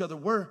asked each other,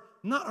 were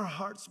not our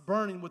hearts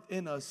burning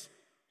within us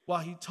while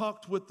he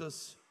talked with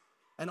us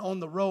and on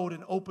the road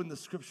and opened the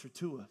scripture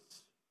to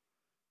us?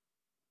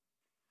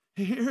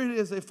 Here it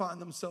is, they find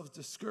themselves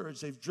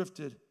discouraged. They've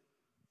drifted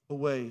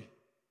away.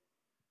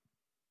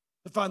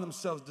 They find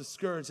themselves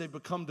discouraged. They've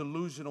become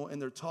delusional in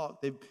their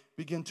talk. They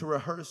begin to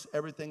rehearse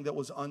everything that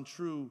was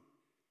untrue.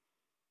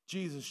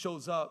 Jesus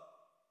shows up,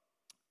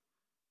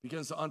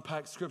 begins to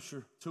unpack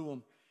scripture to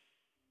them.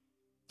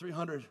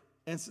 300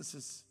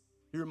 instances,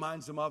 he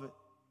reminds them of it.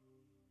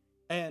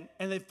 And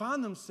they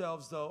find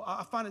themselves, though,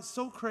 I find it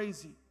so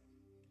crazy.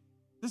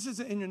 This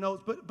isn't in your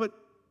notes, but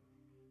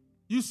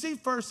you see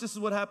first, this is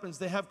what happens.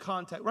 They have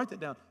contact. Write that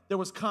down. There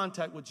was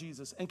contact with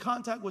Jesus, and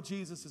contact with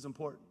Jesus is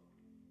important.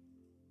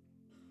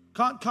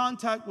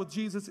 Contact with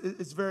Jesus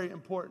is very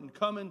important.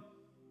 Coming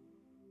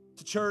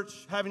to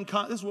church,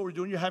 this is what we're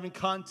doing. You're having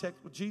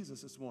contact with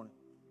Jesus this morning.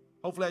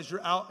 Hopefully, as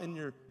you're out in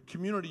your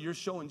community, you're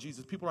showing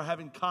Jesus. People are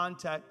having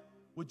contact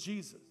with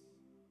Jesus.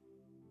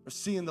 They're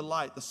seeing the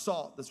light, the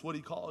salt. That's what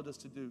he called us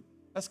to do.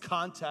 That's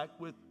contact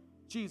with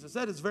Jesus.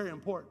 That is very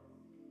important.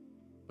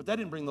 But that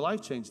didn't bring the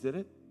life change, did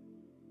it?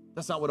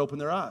 That's not what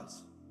opened their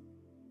eyes.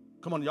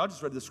 Come on, y'all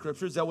just read the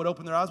scriptures. Is that what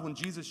opened their eyes? When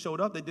Jesus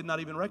showed up, they did not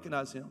even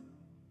recognize him.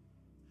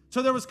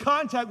 So there was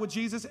contact with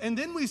Jesus, and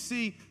then we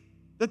see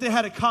that they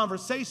had a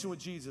conversation with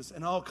Jesus,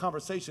 and all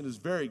conversation is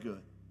very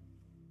good.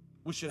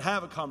 We should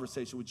have a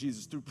conversation with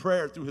Jesus through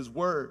prayer, through his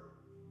word.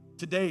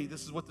 Today,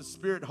 this is what the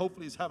Spirit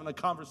hopefully is having a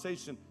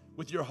conversation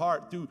with your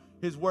heart through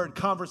his word.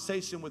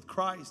 Conversation with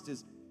Christ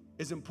is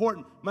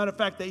important. Matter of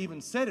fact, they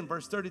even said in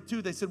verse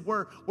 32, they said,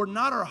 were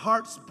not our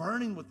hearts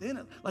burning within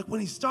it? Like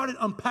when he started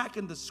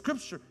unpacking the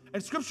scripture,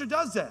 and scripture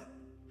does that.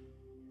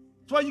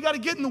 That's why you got to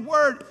get in the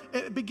word.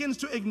 It begins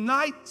to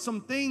ignite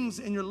some things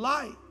in your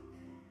life.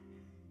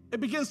 It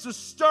begins to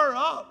stir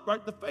up,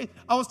 right, the faith.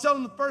 I was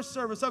telling the first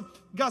service, I've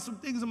got some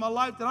things in my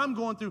life that I'm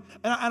going through,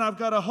 and I've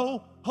got a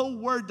whole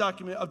word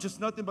document of just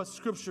nothing but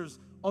scriptures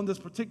on this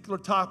particular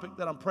topic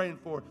that I'm praying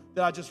for,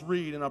 that I just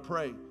read and I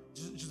pray.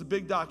 Just a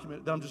big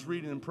document that I'm just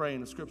reading and praying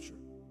in scripture.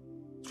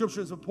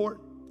 Scripture is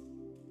important.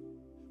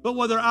 But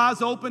were their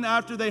eyes open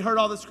after they heard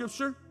all the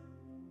scripture?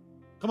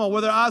 Come on,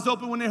 were their eyes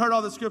open when they heard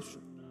all the scripture?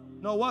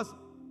 No, it wasn't.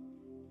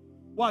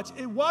 Watch,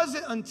 it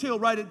wasn't until,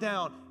 write it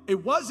down,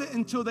 it wasn't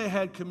until they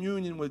had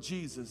communion with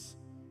Jesus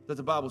that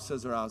the Bible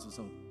says their eyes was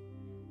open.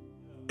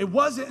 It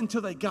wasn't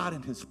until they got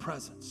in his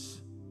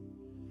presence.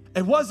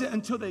 It wasn't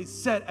until they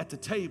sat at the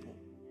table.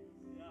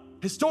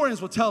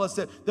 Historians will tell us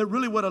that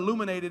really what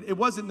illuminated, it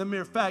wasn't the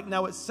mere fact.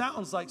 Now, it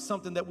sounds like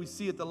something that we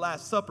see at the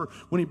Last Supper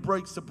when he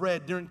breaks the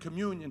bread during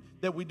communion,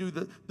 that we do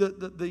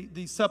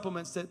the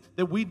supplements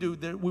that we do,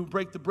 that we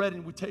break the bread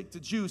and we take the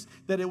juice,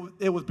 that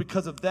it was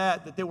because of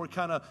that they were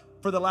kind of,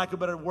 for the lack of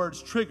better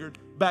words, triggered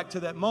back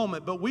to that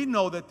moment. But we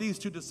know that these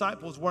two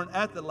disciples weren't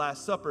at the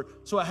Last Supper,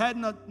 so it had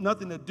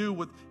nothing to do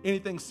with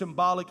anything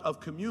symbolic of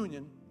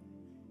communion.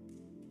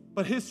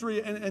 But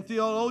history and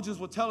theologians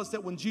will tell us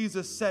that when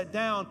Jesus sat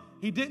down,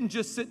 he didn't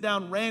just sit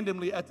down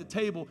randomly at the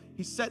table.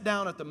 He sat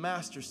down at the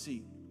master's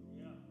seat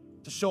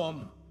to show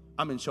him,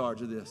 I'm in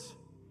charge of this.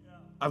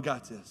 I've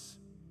got this.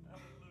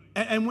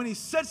 And when he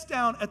sits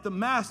down at the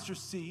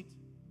master's seat,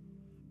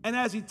 and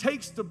as he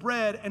takes the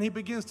bread and he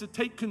begins to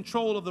take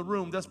control of the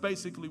room, that's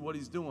basically what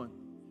he's doing.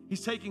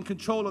 He's taking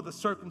control of the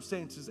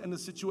circumstances and the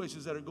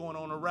situations that are going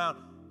on around.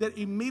 That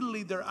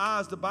immediately their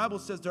eyes, the Bible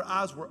says their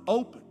eyes were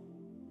open.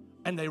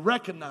 And they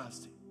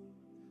recognized him.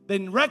 They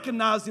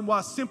recognized him.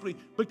 Why? Simply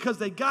because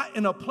they got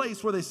in a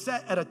place where they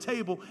sat at a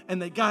table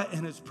and they got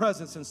in his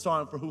presence and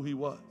saw him for who he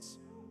was.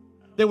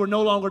 They were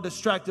no longer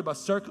distracted by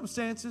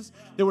circumstances.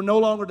 They were no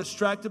longer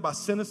distracted by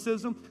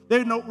cynicism. They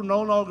were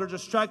no longer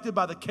distracted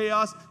by the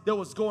chaos that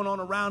was going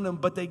on around them.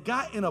 But they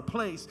got in a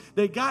place,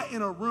 they got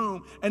in a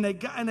room, and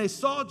they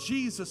saw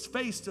Jesus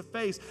face to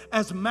face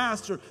as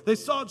master. They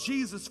saw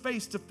Jesus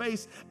face to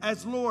face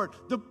as Lord.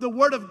 The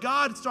word of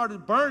God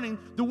started burning.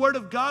 The word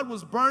of God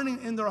was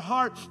burning in their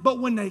heart. But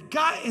when they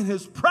got in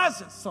his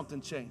presence,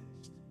 something changed.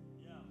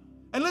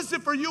 And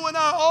listen, for you and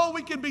I,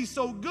 we can be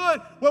so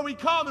good when we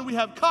come and we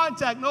have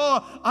contact.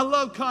 No, I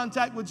love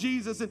contact with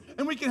Jesus.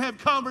 And we can have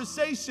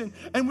conversation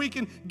and we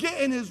can get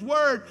in his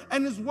word.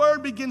 And his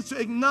word begins to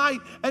ignite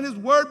and his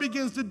word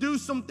begins to do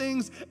some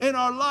things in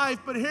our life.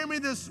 But hear me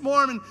this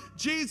morning.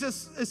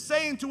 Jesus is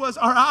saying to us,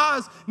 our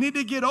eyes need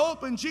to get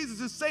open. Jesus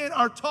is saying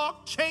our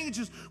talk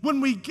changes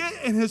when we get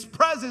in his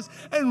presence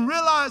and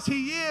realize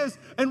he is,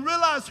 and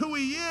realize who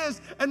he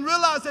is, and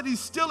realize that he's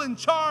still in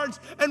charge,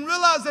 and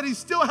realize that he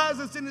still has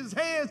us in his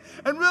hands,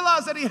 and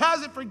realize that he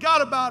hasn't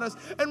forgot about us,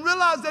 and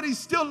realize that he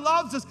still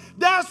loves us.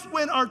 That's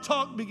when our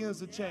talk begins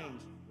to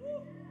change.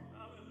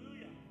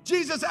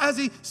 Jesus, as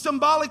he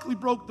symbolically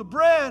broke the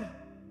bread,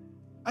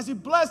 as he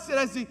blessed it,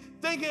 as he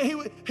thanked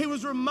it, he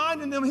was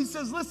reminding them, he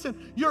says,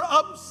 listen, you're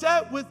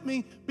upset with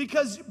me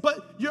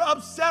but you're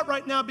upset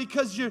right now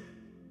because you're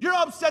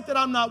upset that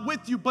I'm not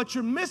with you, but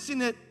you're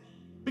missing it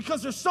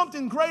because there's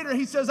something greater.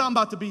 He says, I'm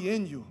about to be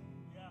in you.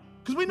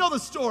 Because we know the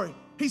story.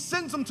 He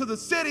sends them to the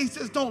city. He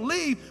says, don't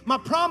leave. My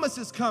promise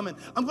is coming.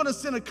 I'm going to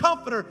send a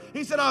comforter.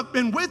 He said, I've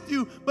been with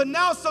you, but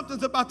now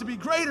something's about to be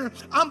greater.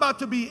 I'm about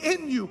to be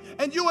in you.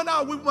 And you and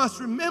I, we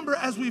must remember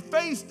as we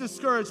face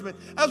discouragement,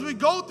 as we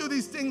go through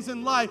these things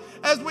in life,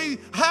 as we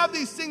have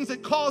these things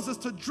that cause us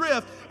to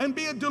drift and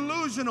be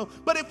delusional.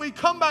 But if we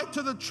come back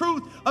to the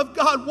truth of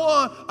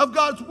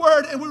God's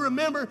word, and we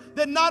remember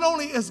that not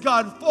only is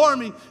God for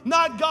me,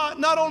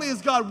 not only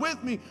is God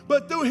with me,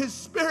 but through his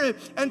spirit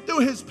and through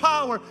his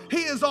power,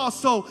 he is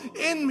also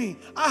in me.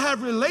 I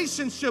have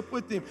relationship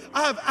with him.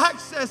 I have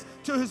access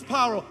to his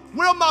power.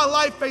 Will my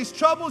life face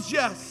troubles?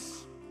 Yes.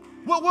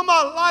 Will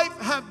my life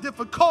have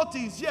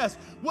difficulties? Yes.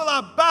 Will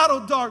I battle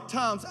dark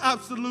times?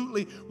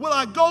 Absolutely. Will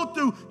I go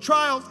through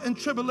trials and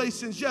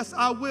tribulations? Yes,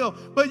 I will.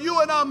 But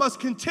you and I must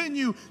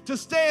continue to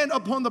stand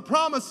upon the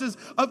promises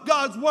of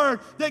God's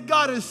word, that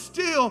God is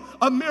still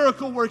a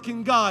miracle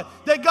working God,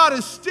 that God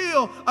is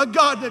still a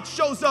God that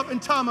shows up in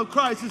time of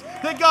crisis,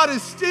 that God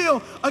is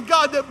still a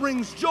God that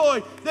brings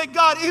joy, that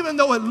God, even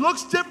though it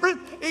looks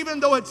different, even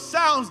though it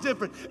sounds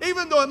different,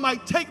 even though it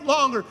might take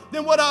longer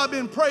than what I've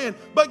been praying,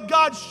 but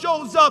God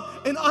shows up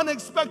in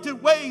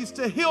unexpected ways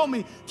to heal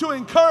me, to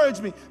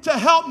encourage me, to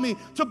help me,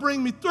 to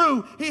bring me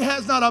through. He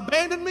has not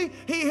abandoned me.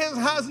 He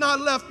has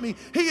not left me.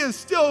 He is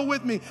still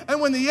with me.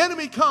 And when the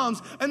enemy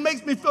comes and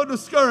makes me feel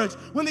discouraged,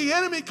 when the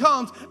enemy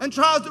comes and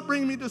tries to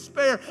bring me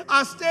despair,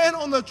 I stand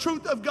on the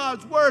truth of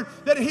God's word,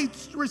 that he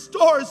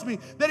restores me,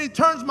 that he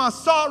turns my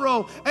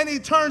sorrow and he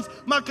turns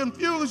my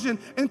confusion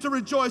into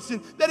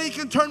rejoicing, that he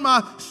can turn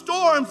my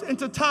storms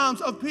into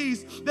times of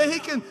peace, that he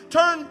can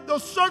turn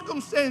those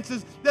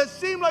circumstances that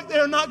seem like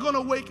they're not going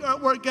to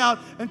work out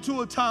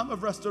into a time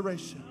of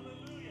restoration.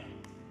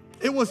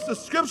 It was the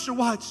scripture,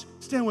 watch,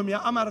 stand with me,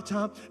 I'm out of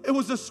time. It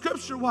was the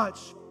scripture, watch,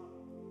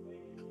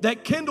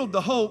 that kindled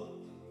the hope.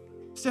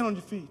 Stand on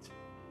your feet.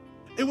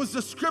 It was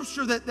the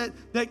scripture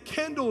that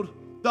kindled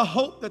the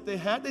hope that they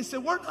had. They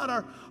said, we're not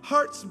our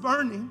hearts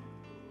burning,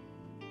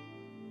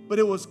 but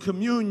it was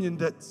communion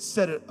that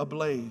set it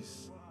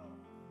ablaze.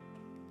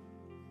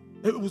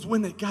 It was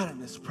when they got in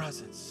his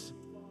presence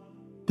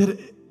that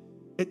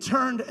it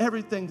turned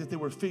everything that they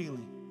were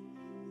feeling.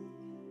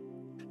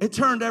 It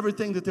turned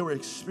everything that they were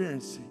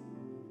experiencing.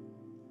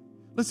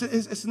 Listen,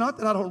 it's not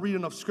that I don't read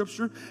enough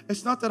scripture.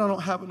 It's not that I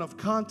don't have enough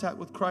contact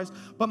with Christ.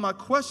 But my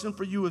question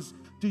for you is,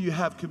 do you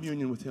have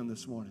communion with him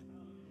this morning?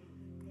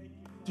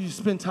 Do you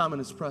spend time in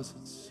his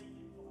presence?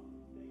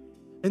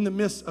 In the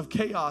midst of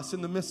chaos,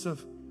 in the midst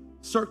of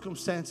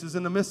circumstances,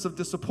 in the midst of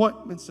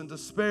disappointments and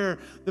despair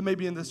that may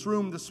be in this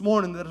room this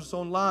morning, that is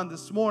online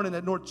this morning,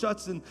 at North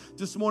Judson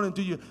this morning,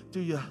 do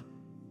you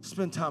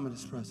spend time in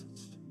his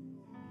presence?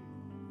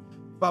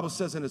 The Bible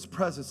says in his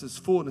presence is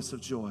fullness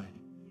of joy.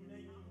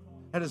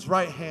 At his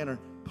right hand are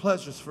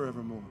pleasures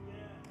forevermore.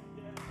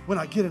 When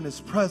I get in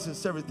his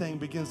presence, everything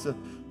begins to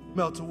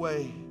melt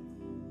away.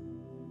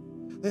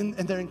 And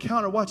their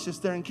encounter, watch this,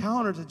 their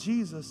encounter to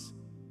Jesus,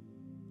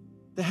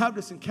 they have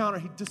this encounter,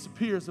 he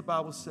disappears, the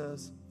Bible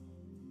says.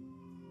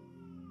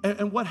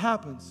 And what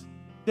happens?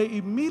 They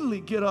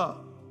immediately get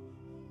up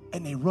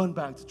and they run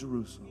back to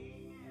Jerusalem.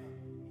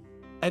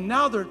 And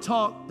now their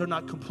talk, they're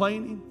not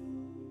complaining.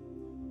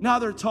 Now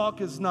their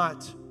talk is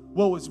not,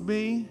 woe is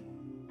me.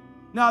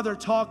 Now their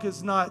talk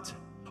is not,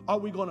 are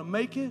we going to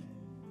make it?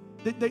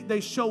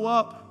 They show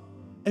up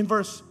in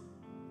verse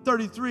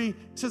 33. It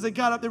says they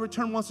got up, they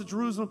returned once to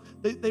Jerusalem.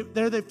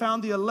 There they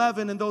found the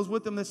 11 and those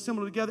with them that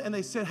assembled together. And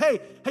they said, hey,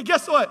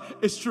 guess what?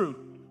 It's true.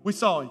 We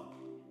saw him.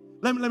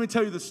 Let me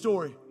tell you the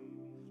story.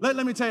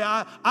 Let me tell you,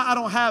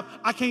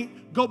 I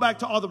can't go back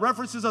to all the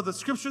references of the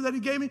scripture that he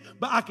gave me,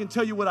 but I can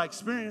tell you what I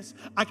experienced.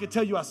 I can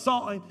tell you I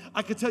saw him.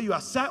 I can tell you I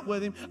sat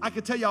with him. I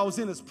can tell you I was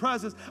in his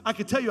presence. I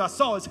can tell you I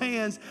saw his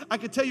hands. I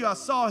can tell you I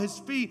saw his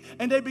feet.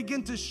 And they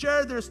begin to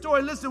share their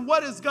story. Listen,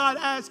 what is God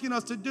asking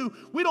us to do?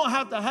 We don't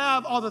have to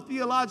have all the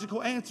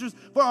theological answers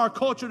for our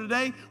culture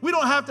today. We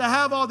don't have to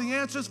have all the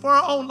answers for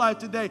our own life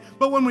today.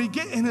 But when we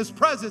get in his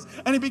presence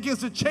and he begins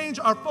to change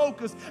our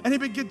focus and he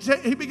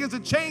begins to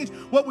change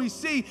what we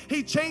see,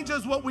 he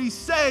changes what we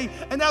say.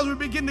 And as we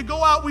begin to go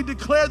go out, we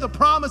declare the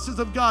promises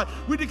of God.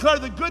 We declare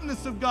the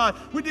goodness of God.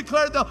 We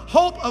declare the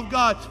hope of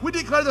God. We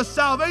declare the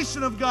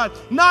salvation of God.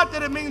 Not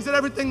that it means that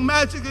everything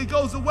magically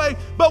goes away,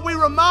 but we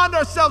remind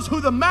ourselves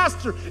who the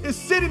Master is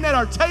sitting at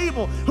our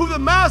table, who the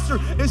Master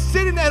is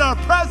sitting at our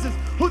presence,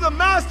 who the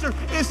Master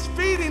is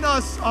feeding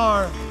us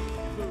our food.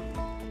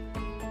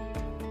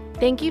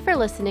 Thank you for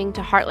listening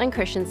to Heartland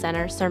Christian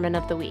Center Sermon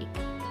of the Week.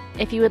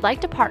 If you would like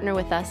to partner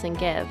with us and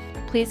give,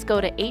 please go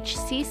to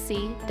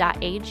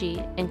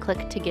hcc.ag and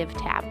click to Give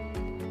tab.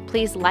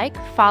 Please like,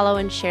 follow,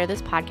 and share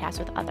this podcast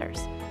with others.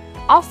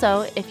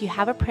 Also, if you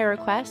have a prayer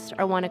request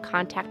or want to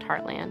contact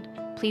Heartland,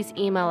 please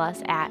email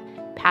us at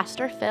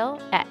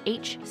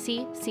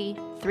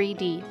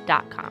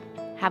pastorphil@hcc3d.com.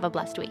 Have a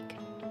blessed week.